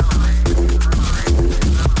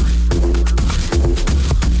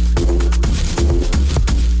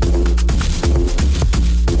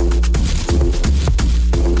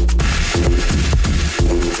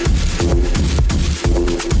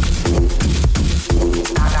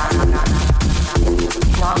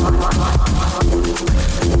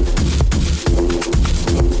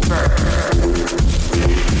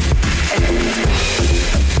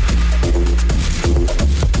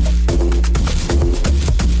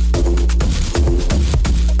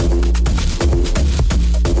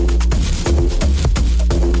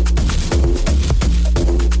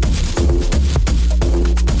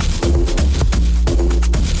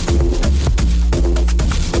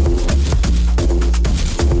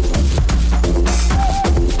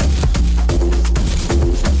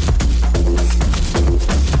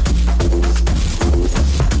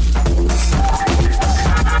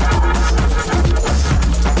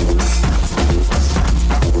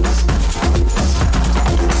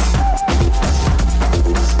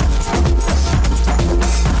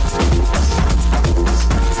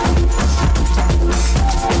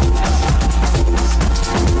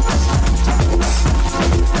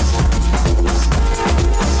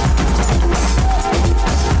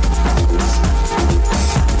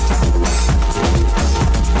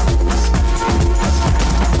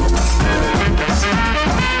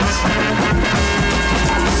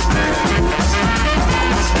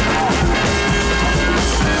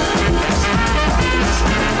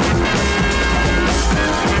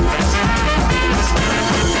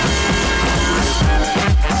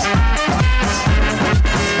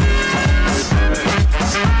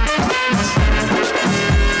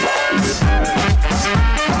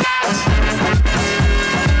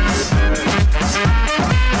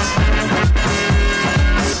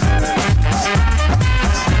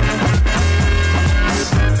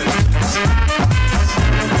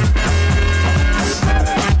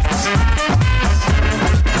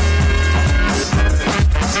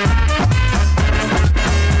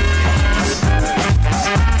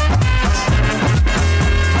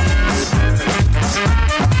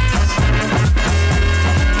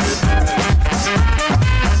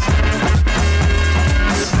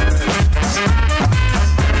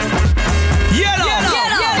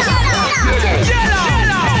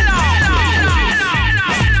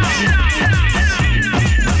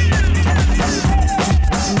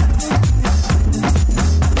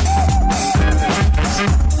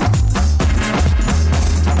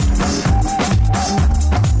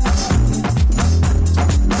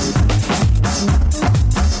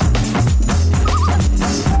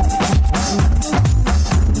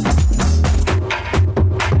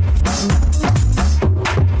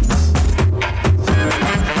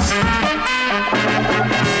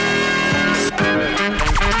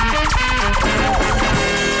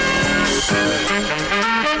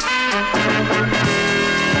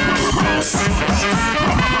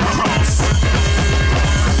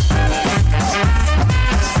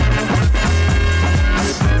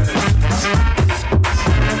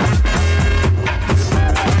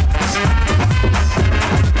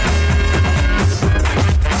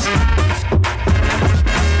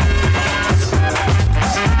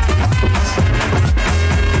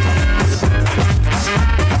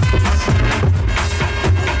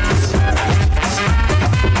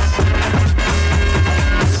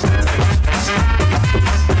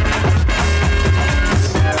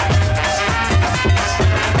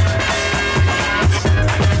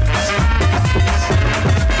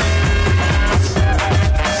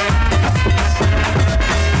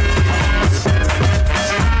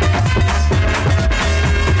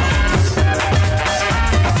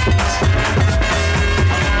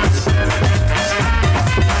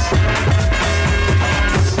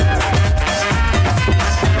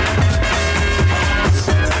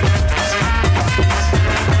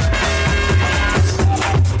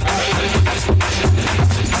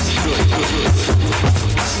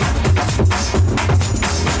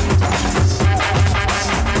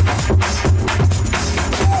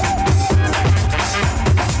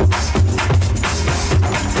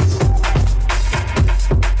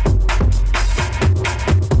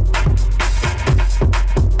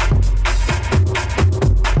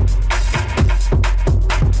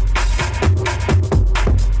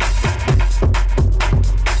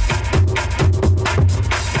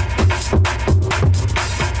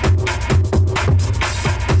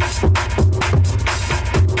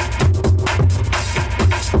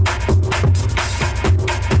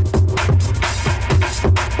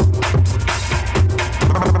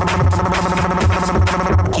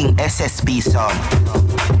 SSB sound.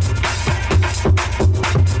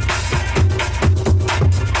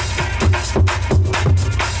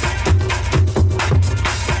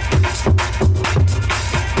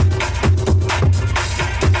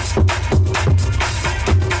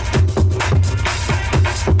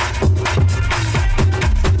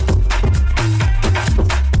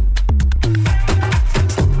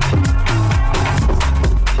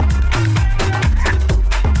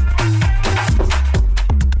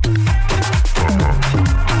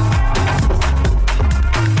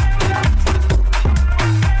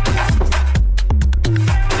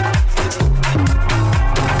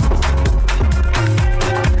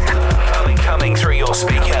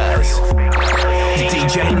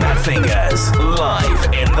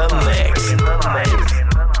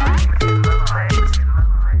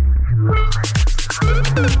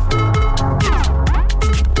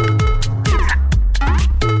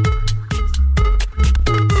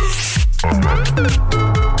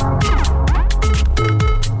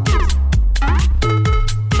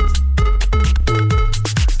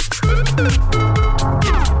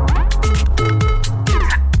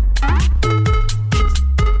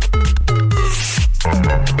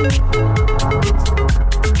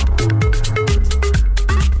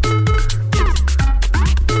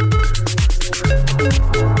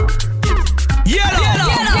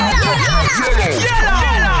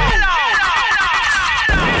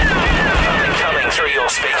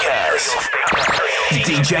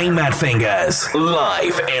 DJ Mad Fingers,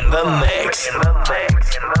 live in the mix.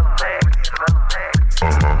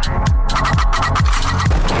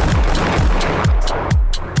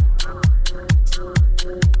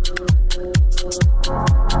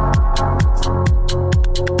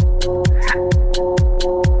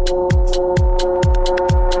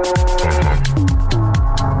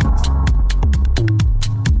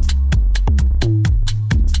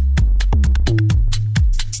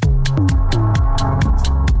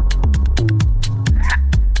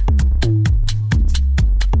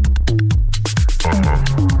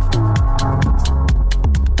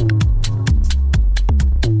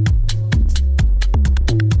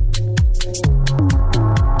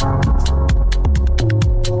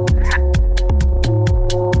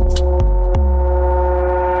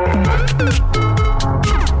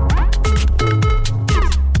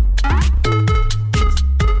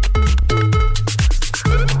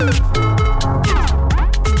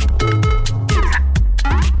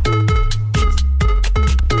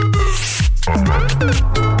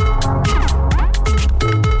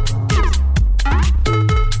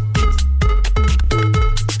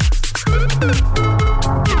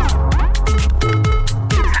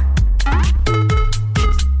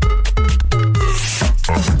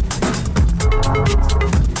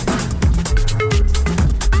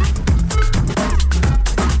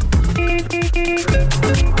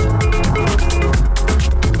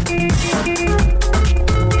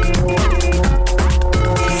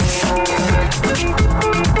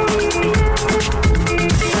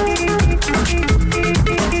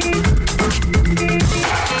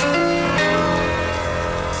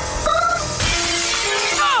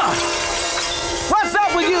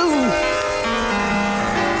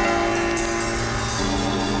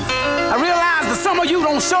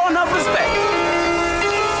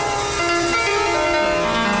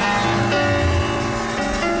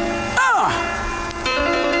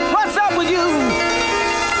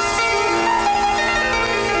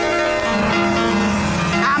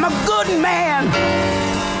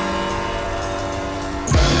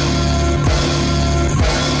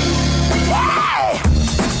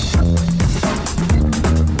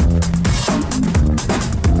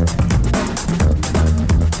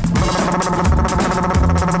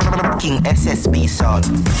 SSB sound.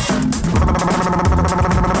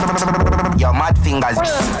 Your Mad Fingers.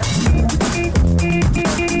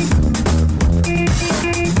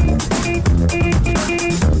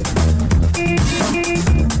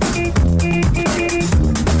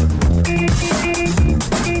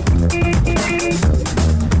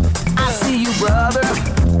 I see you, brother.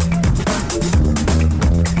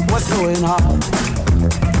 What's going on?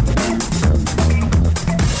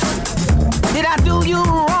 Did I do you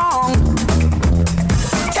wrong?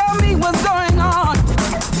 Tell me what's going on.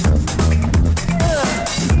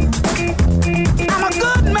 I'm a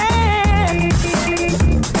good man.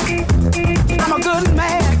 I'm a good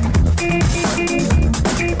man.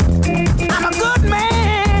 I'm a good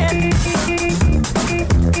man.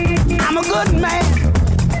 I'm a good man.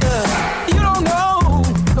 You don't know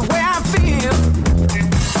the way I feel.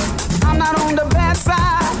 I'm not on the bad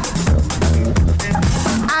side.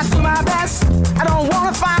 I do my best. I don't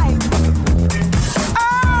wanna fight. Oh,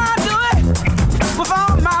 I do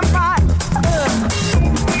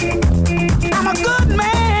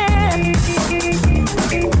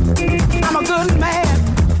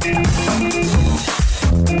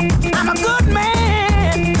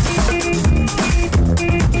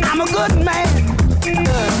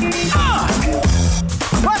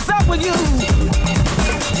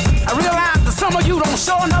don't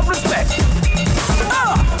show enough respect.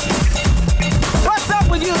 What's up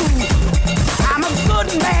with you? I'm a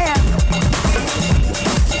good man.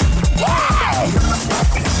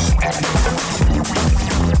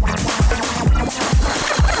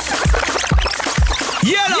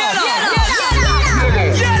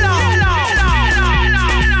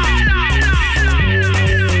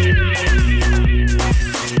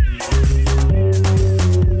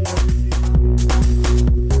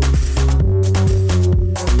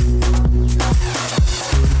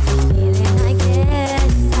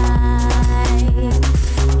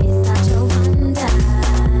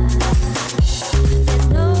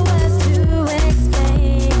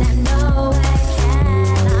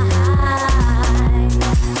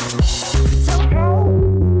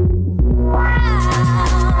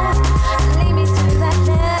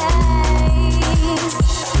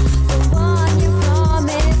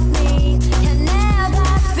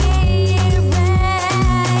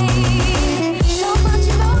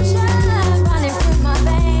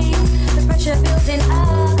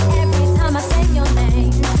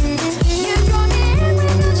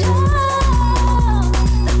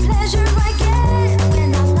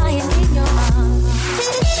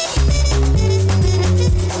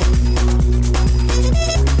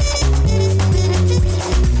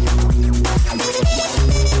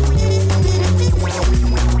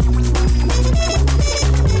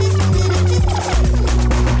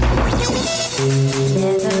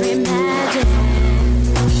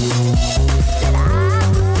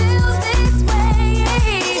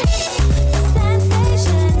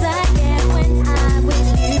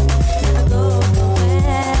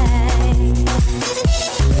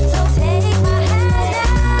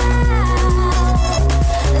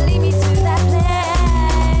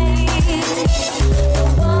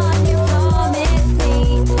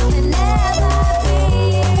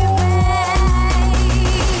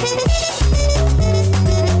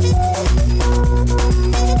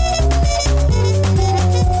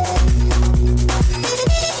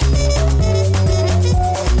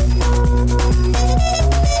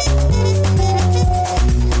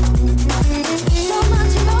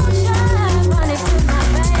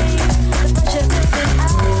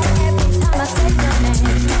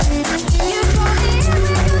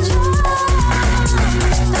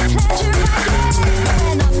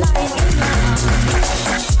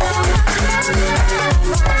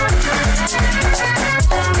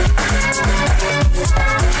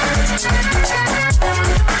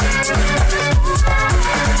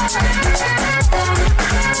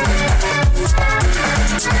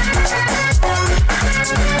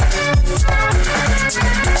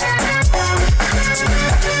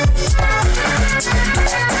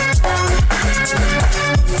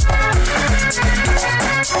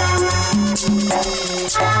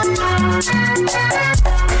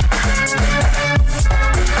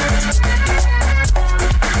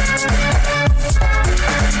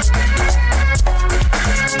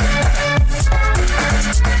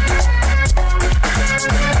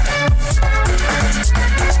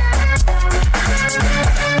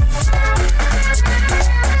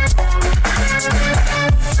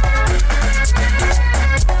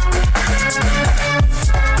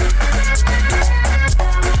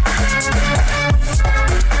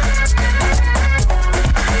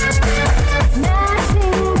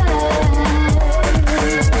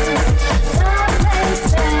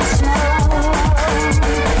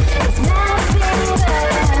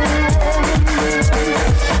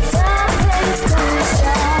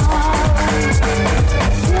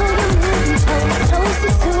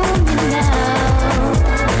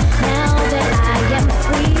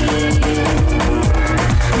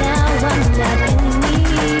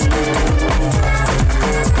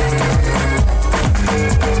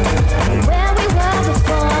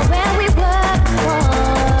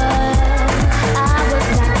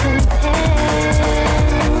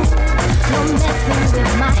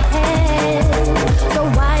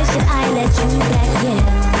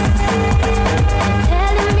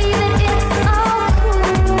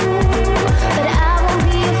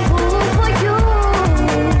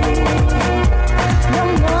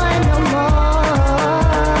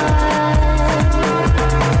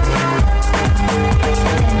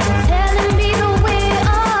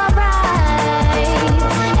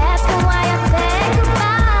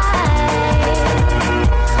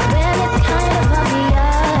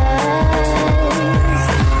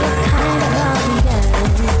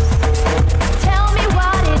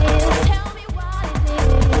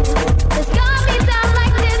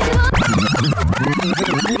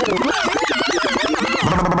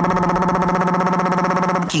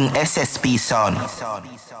 SSP sound.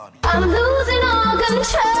 I'm losing all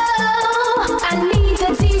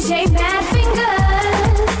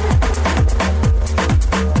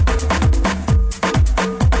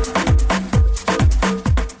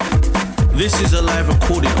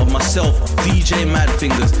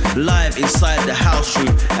Fingers, live inside the house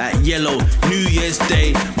room at Yellow New Year's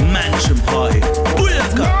Day Mansion Party.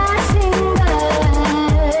 Booyaka!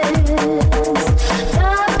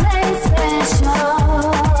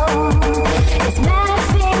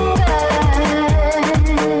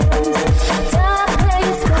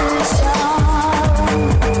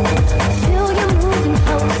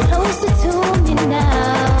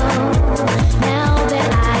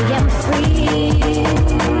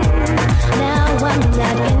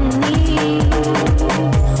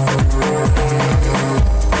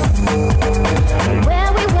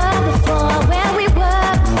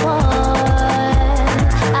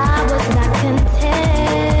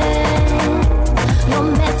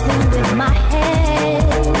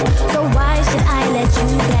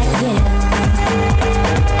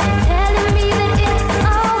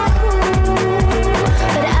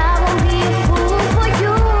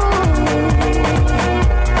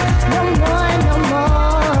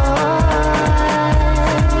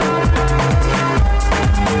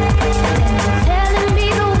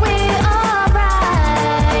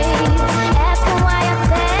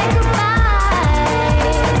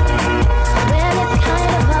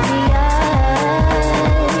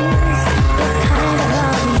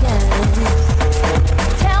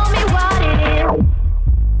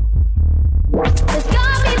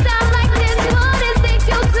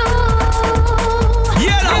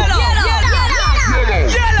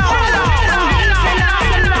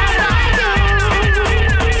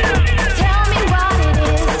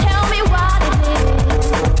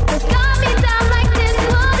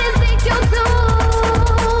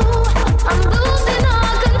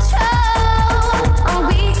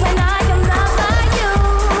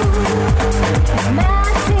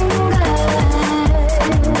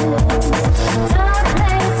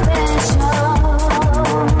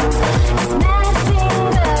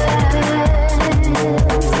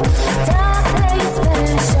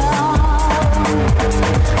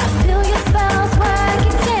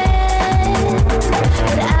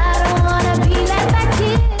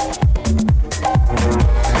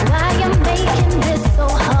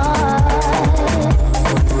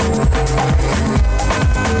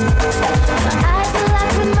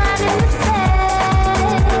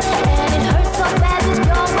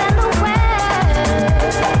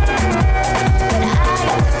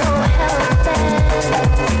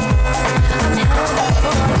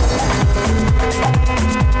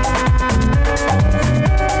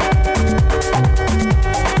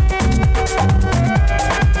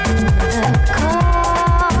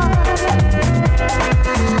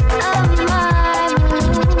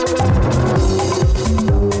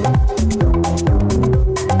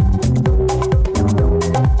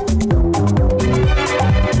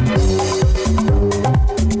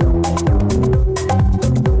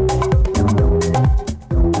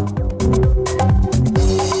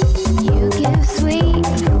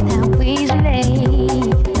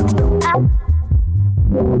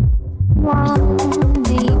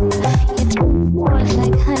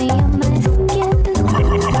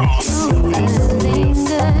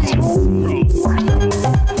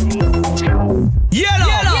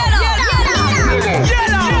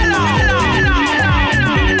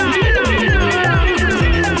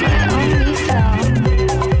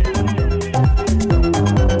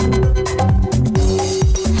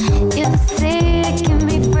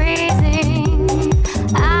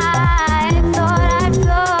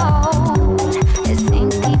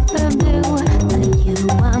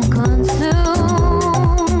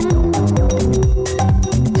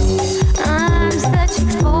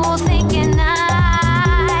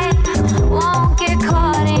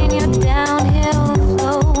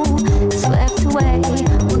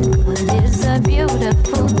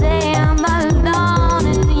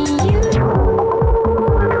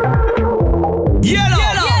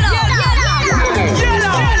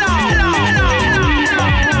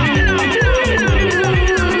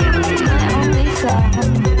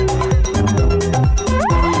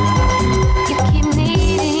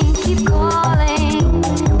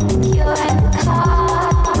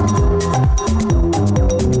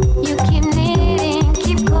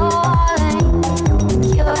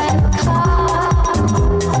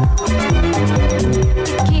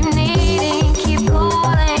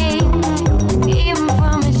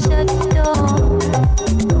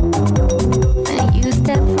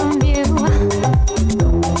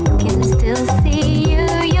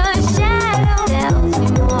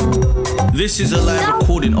 This is a live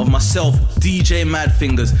recording of myself, DJ Mad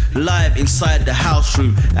Fingers, live inside the house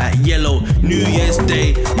room at Yellow New Year's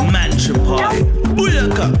Day Mansion Party.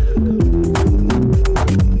 Booyaka!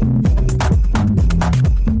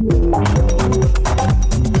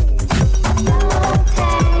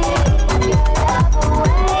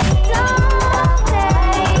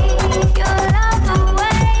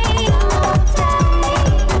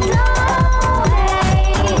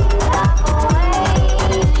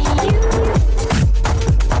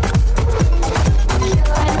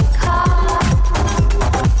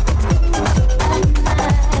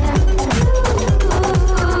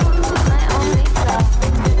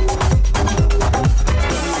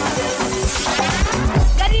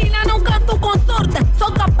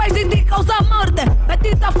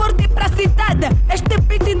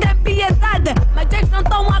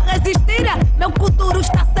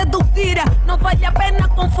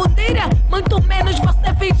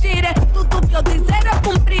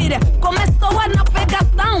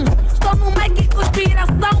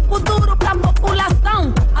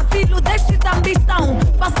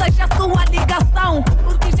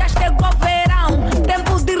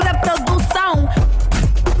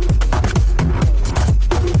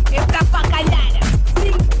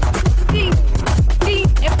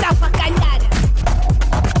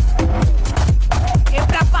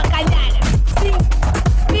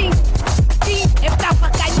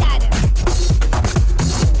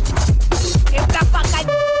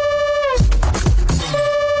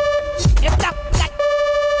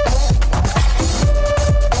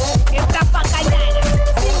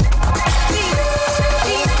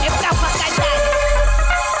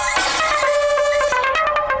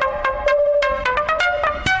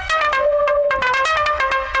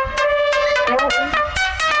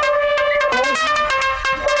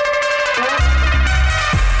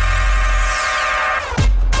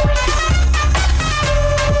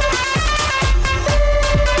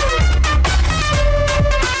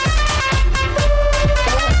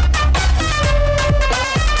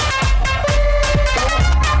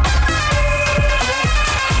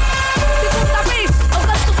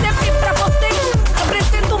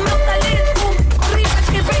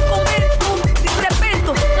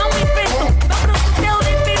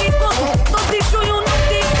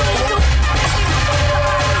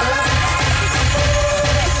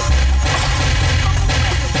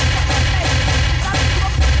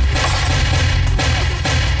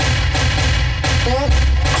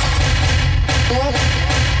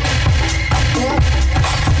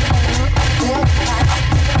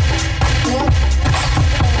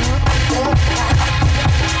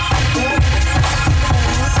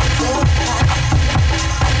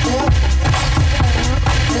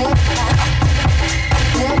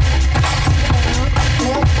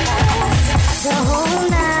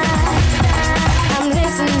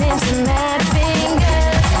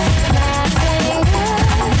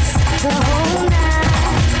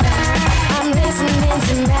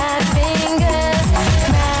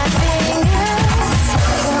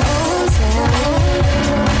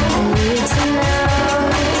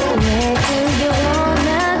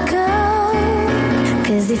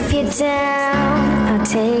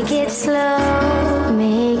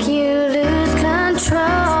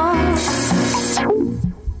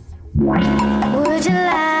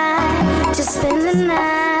 the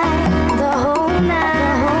night, the whole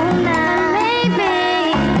night. Maybe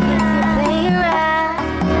if you play it right,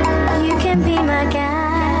 you can be my guy.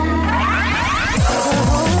 The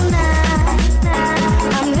whole night,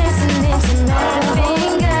 I'm listening to Mad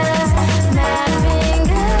Fingers, Mad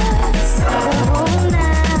Fingers. The whole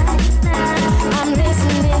night, I'm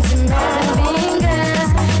listening to Mad Fingers,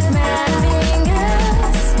 Mad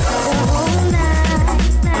Fingers. The whole night,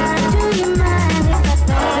 do you mind if I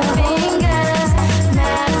play the fingers,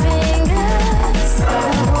 Mad Fingers? The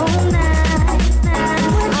whole night,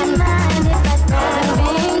 would you mind if I play the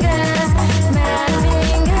fingers, Mad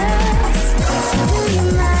Fingers? Do you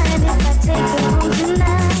mind if I take you home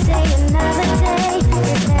tonight, stay another day,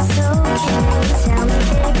 if that's okay? Tell me,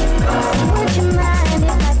 baby, would you mind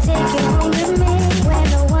if I take you home with me, where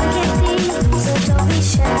no one can see, so don't be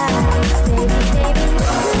shy, baby, baby.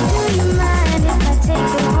 Do you mind if I take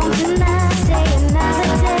you home tonight, stay another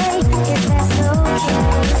day, if that's okay?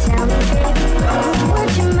 Tell me, baby,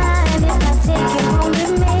 would you mind if I take you home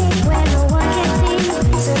with me, where no one can see,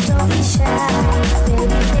 so don't be shy,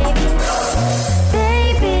 baby, baby.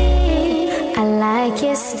 Baby, I like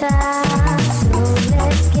your style, so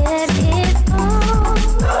let's get it on.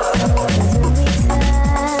 'Cause when we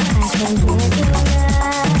touch, I can get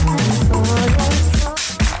enough for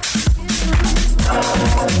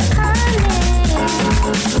the honey,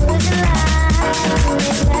 would you like to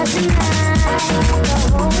live that tonight, the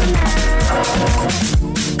whole night?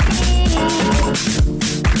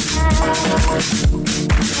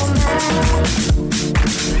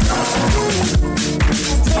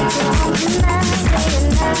 Take you home tonight, stay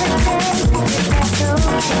another day, if that's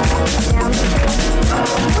okay.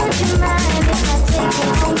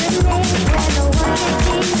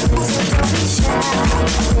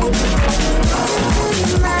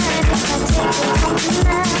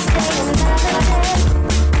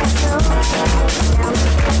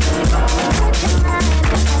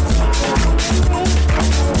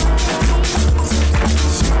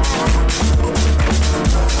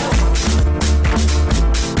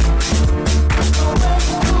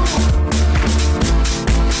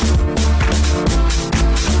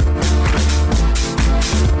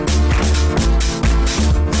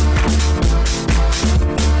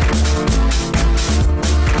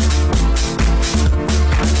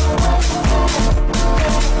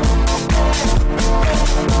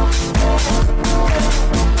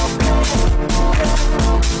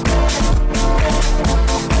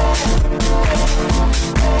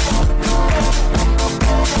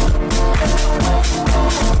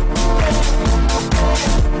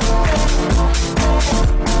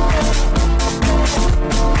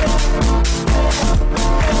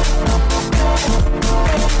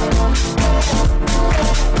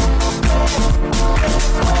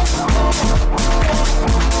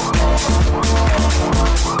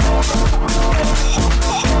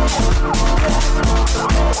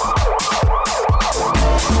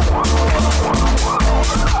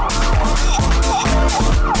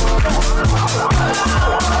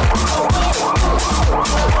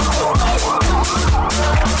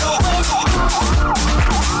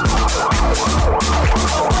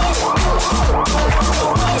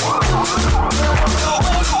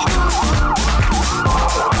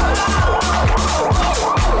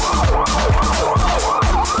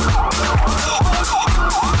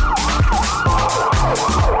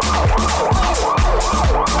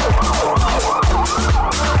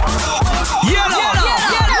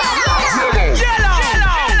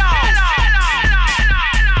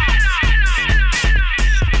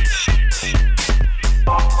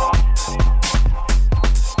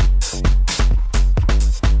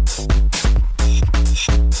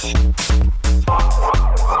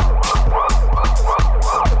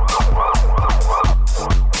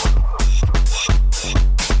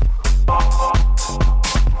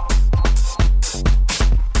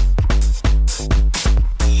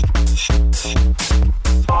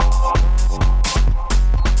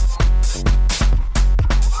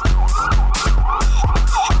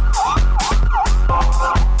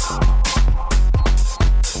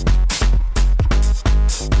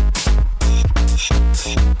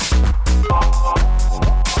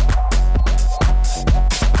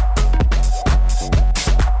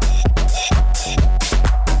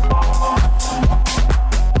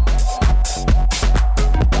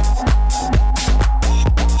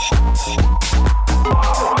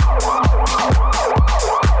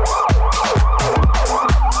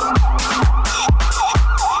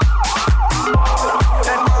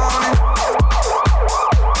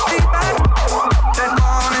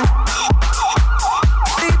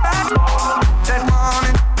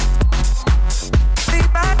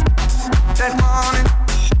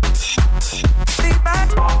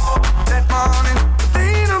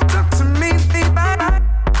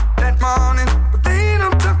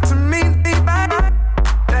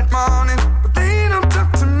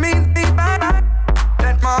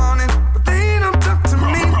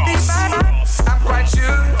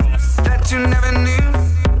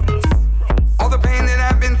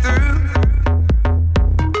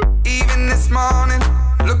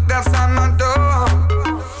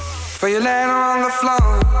 laying on the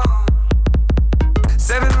floor.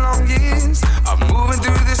 7 long years of moving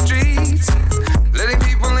through the streets, letting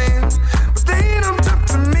people in, but they don't talk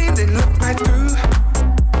to me, they look right through.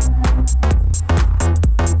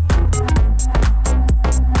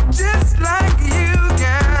 Just like you,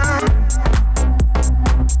 girl.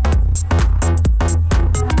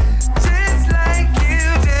 Just like you,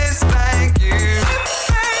 just like you.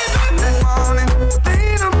 That morning, they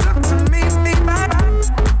don't talk to me,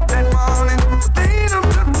 that morning, they don't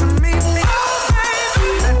talk to me,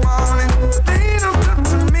 that morning, they don't talk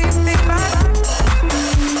to me,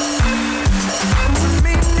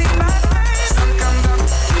 sun comes up,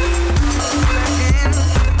 again.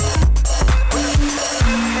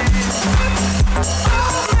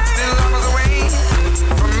 Still hours away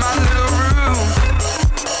from my little room,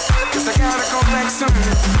 'cause I gotta go back soon.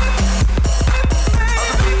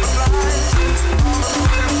 Other people's lives, all the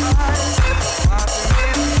broken lives, watching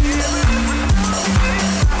me here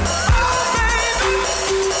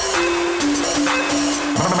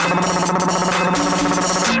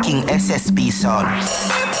King SSB sound.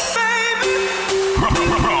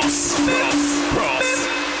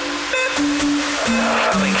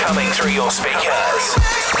 Coming through your speakers.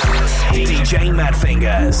 DJ Mad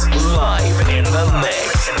Fingers live in the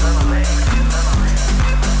mix.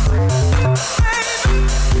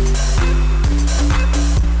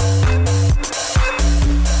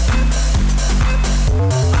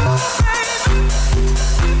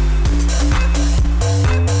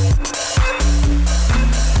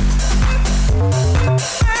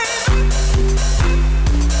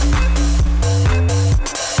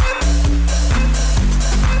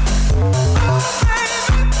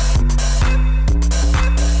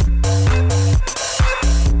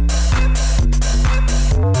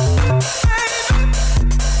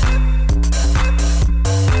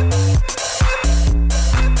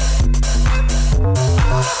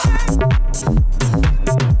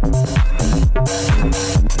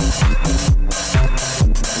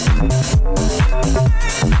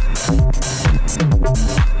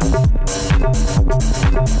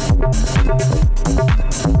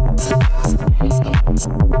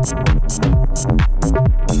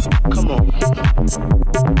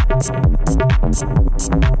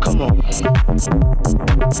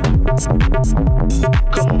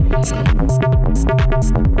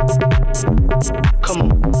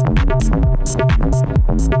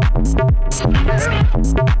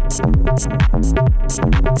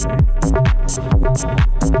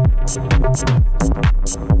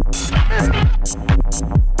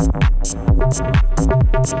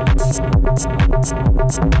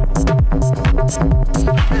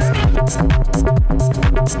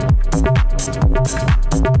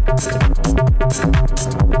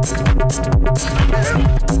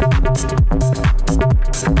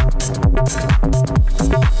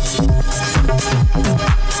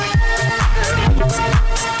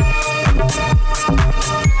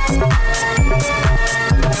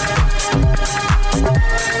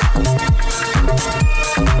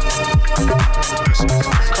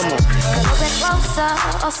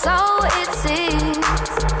 Or so it seems.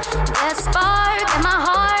 That spark in my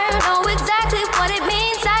heart, know exactly what it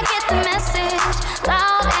means. I get the message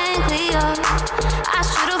loud and clear. I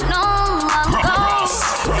should have known long ago.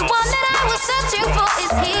 The one that I was searching for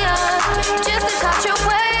is here, just to touch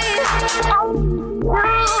away.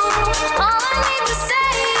 All I need to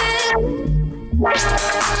say is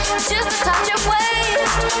just to touch away.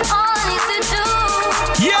 All I need to do.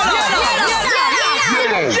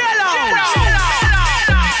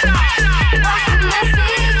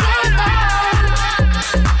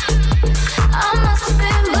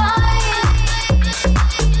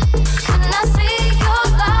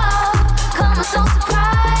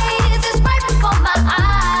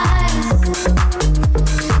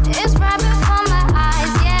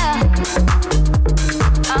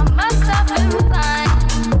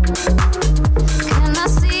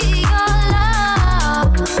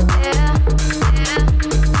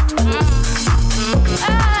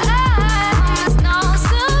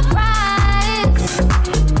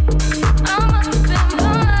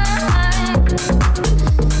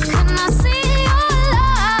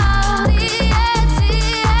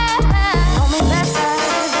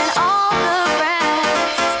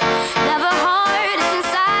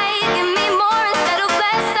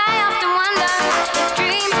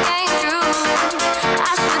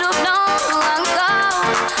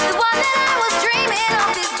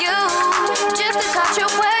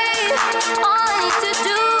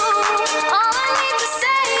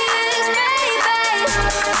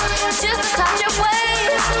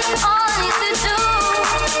 All I need to do,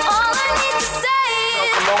 all I need to say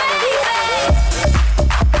is, baby.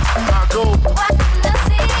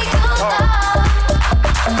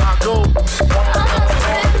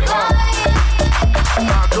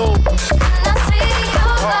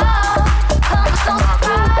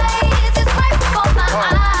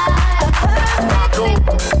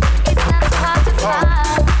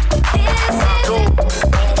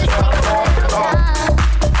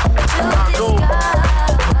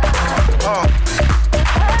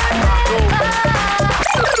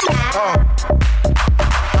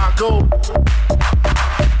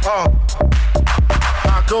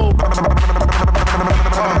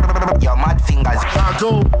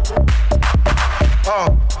 go.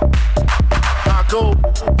 I go.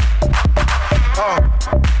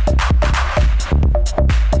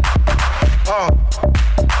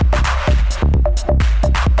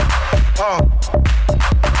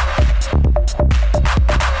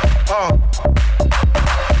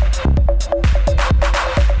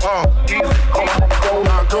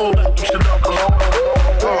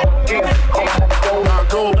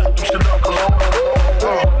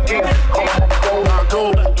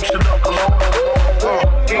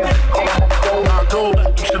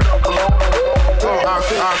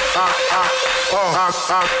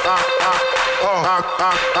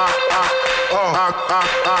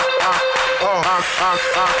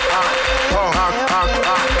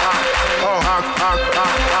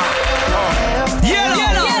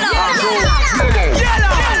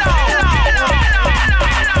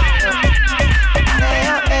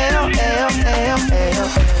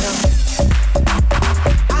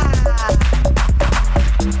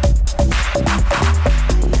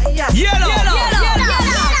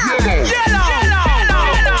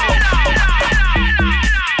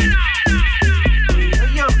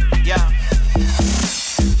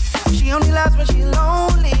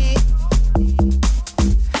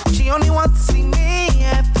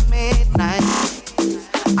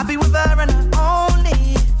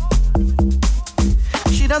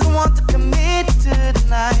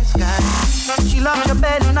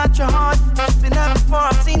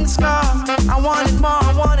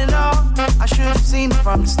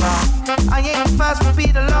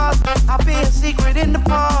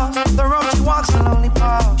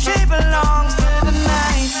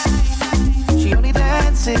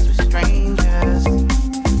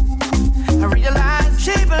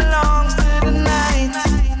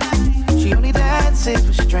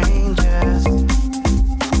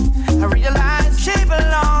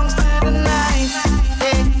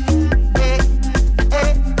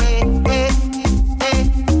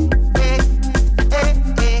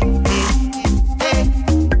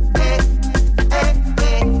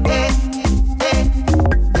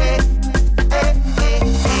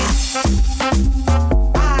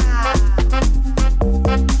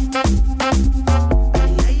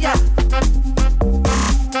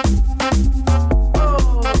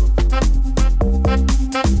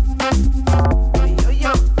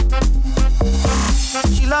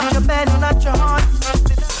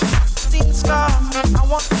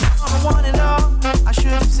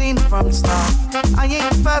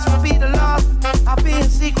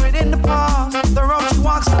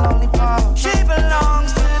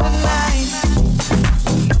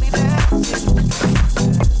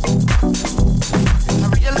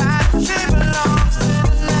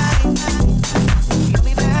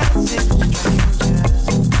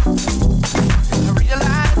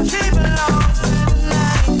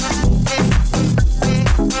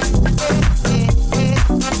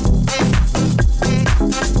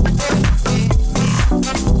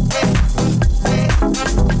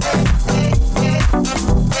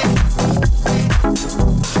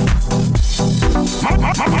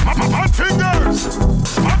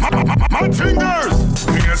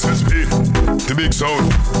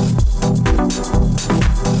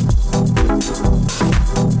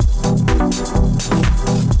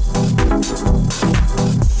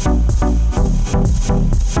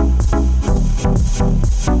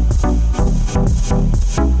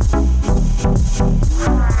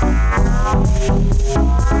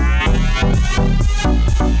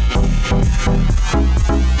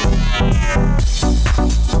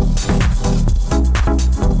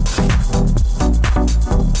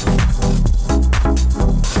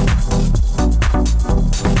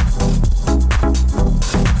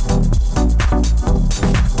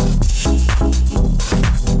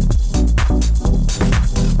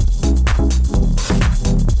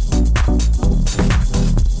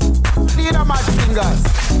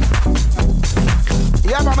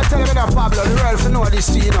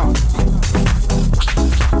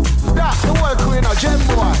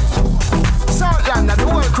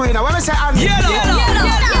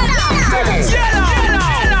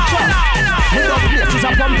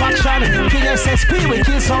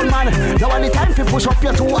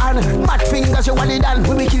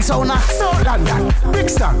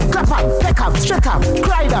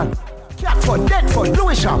 Catford, Deadford,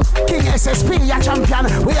 Lewisham, King SSP, ya champion.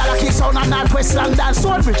 We are lucky sound on Northwest London,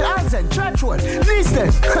 Swordbridge, Arden, Churchwood,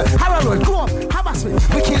 Leeston, Harrow Road, Grove, Hammersmith.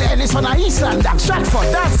 We kill Ennis on East London,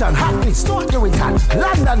 Stratford, Dalston, Hackney, Stoke Newington,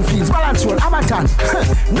 London Fields, Balance Road, Amerton,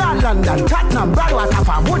 North London, Tottenham, Broadwater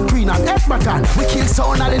Farm, Wood Green and Edmonton. We kill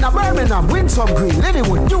sound in Birmingham, Winsome Green,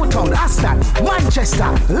 Lilywood, Newtown, Aston,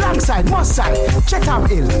 Manchester, Langside, Mosside, Chatham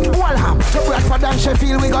Hill, Walham, to Bradford and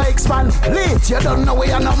Sheffield we go expand. Late, you don't know where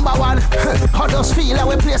you're number one. How does feel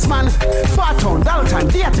our place, man? Fartown, Dalton,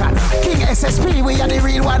 Dayton, King SSP, we are the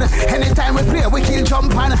real one. Anytime we play, we kill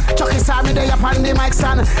jump on. Chucky saw me there upon the mic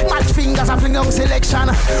stand. Match fingers and fling down selection.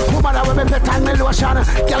 Woman, I will be pet and me lotion.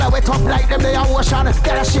 Girl, I wet up like them, they are ocean.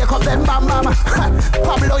 Girl, I shake up them bam bam.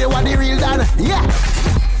 Pablo, you are the real Dan. Yeah.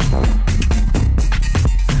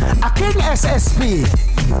 A King SSP.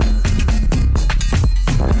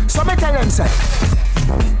 So me tell them say,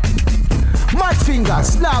 mad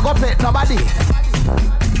fingers, nah go pet nobody.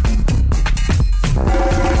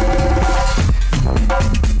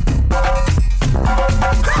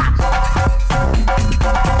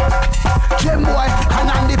 Jim boy and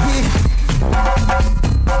Andy P.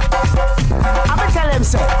 I'ma tell them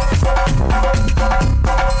say,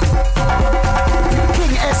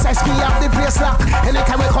 King SSP have the place lock.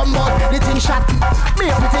 Anytime we come out, the thing shot. Me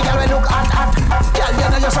a pretty girl we look hot. Girl, you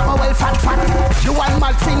know you're something well fat. You want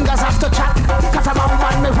mad fingers after chat. Cause I'm a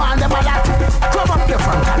woman, me want them a lot. Grab up your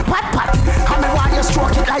front and pat. And me want you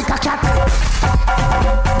stroke it like a cat.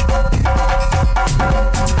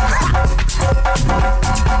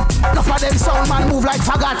 Enough of them sound man move like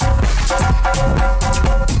faggot.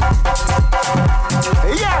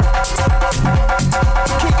 Yeah.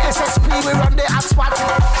 King SSP, we run the hot spot.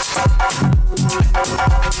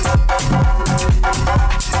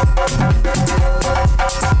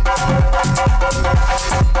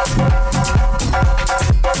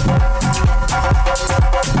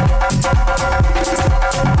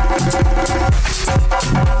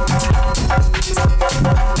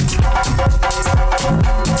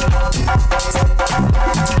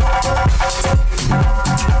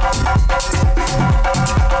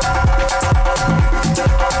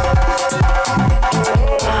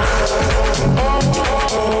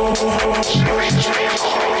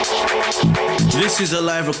 This is a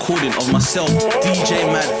live recording of myself, DJ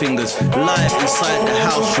Madfingers, live inside the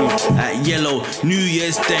house room at Yellow New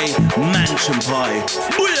Year's Day Mansion Party.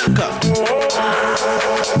 Booyaka!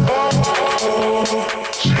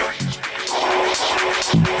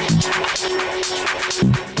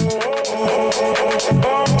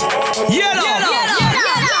 Yellow!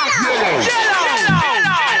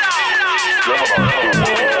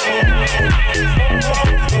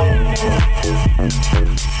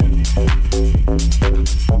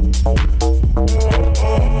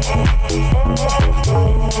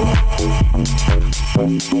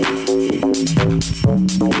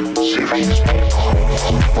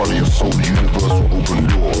 Follow your soul, the universe will open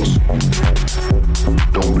doors.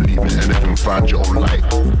 Don't believe in anything, find your own light.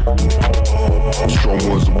 Strong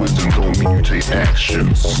words of wisdom don't mean you take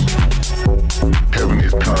actions. Heaven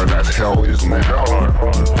is paradise, hell is now.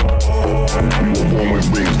 We were born with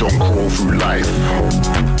wings, don't crawl through life.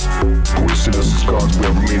 Coincidence scars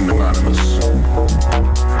will remain anonymous.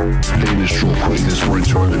 Pain is short, pain is for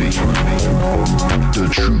eternity. The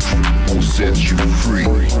truth will set you free.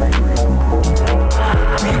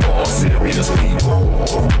 We are serious people.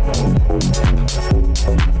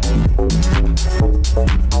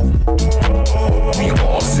 We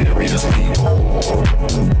are serious people.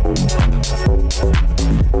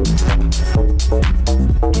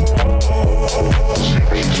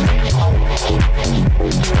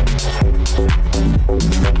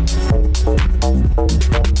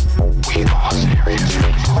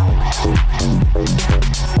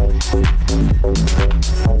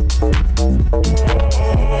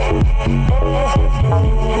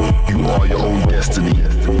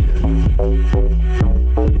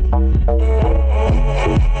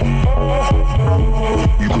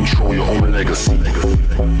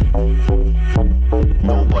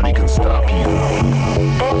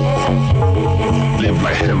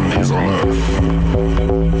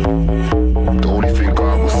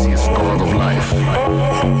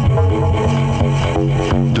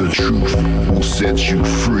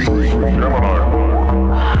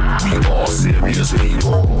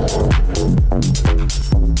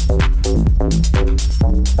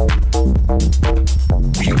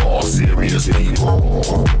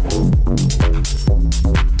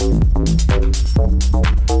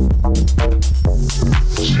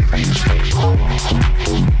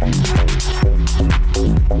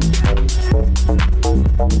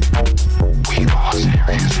 We are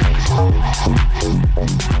serious.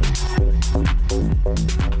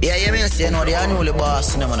 Yeah, you mean say no, the unruly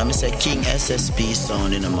boss, man. I'm say King SSP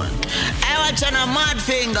sound, man. I watch on a Mad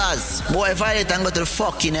Fingers. Boy, if I let and go to the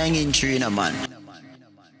fucking hanging tree, man.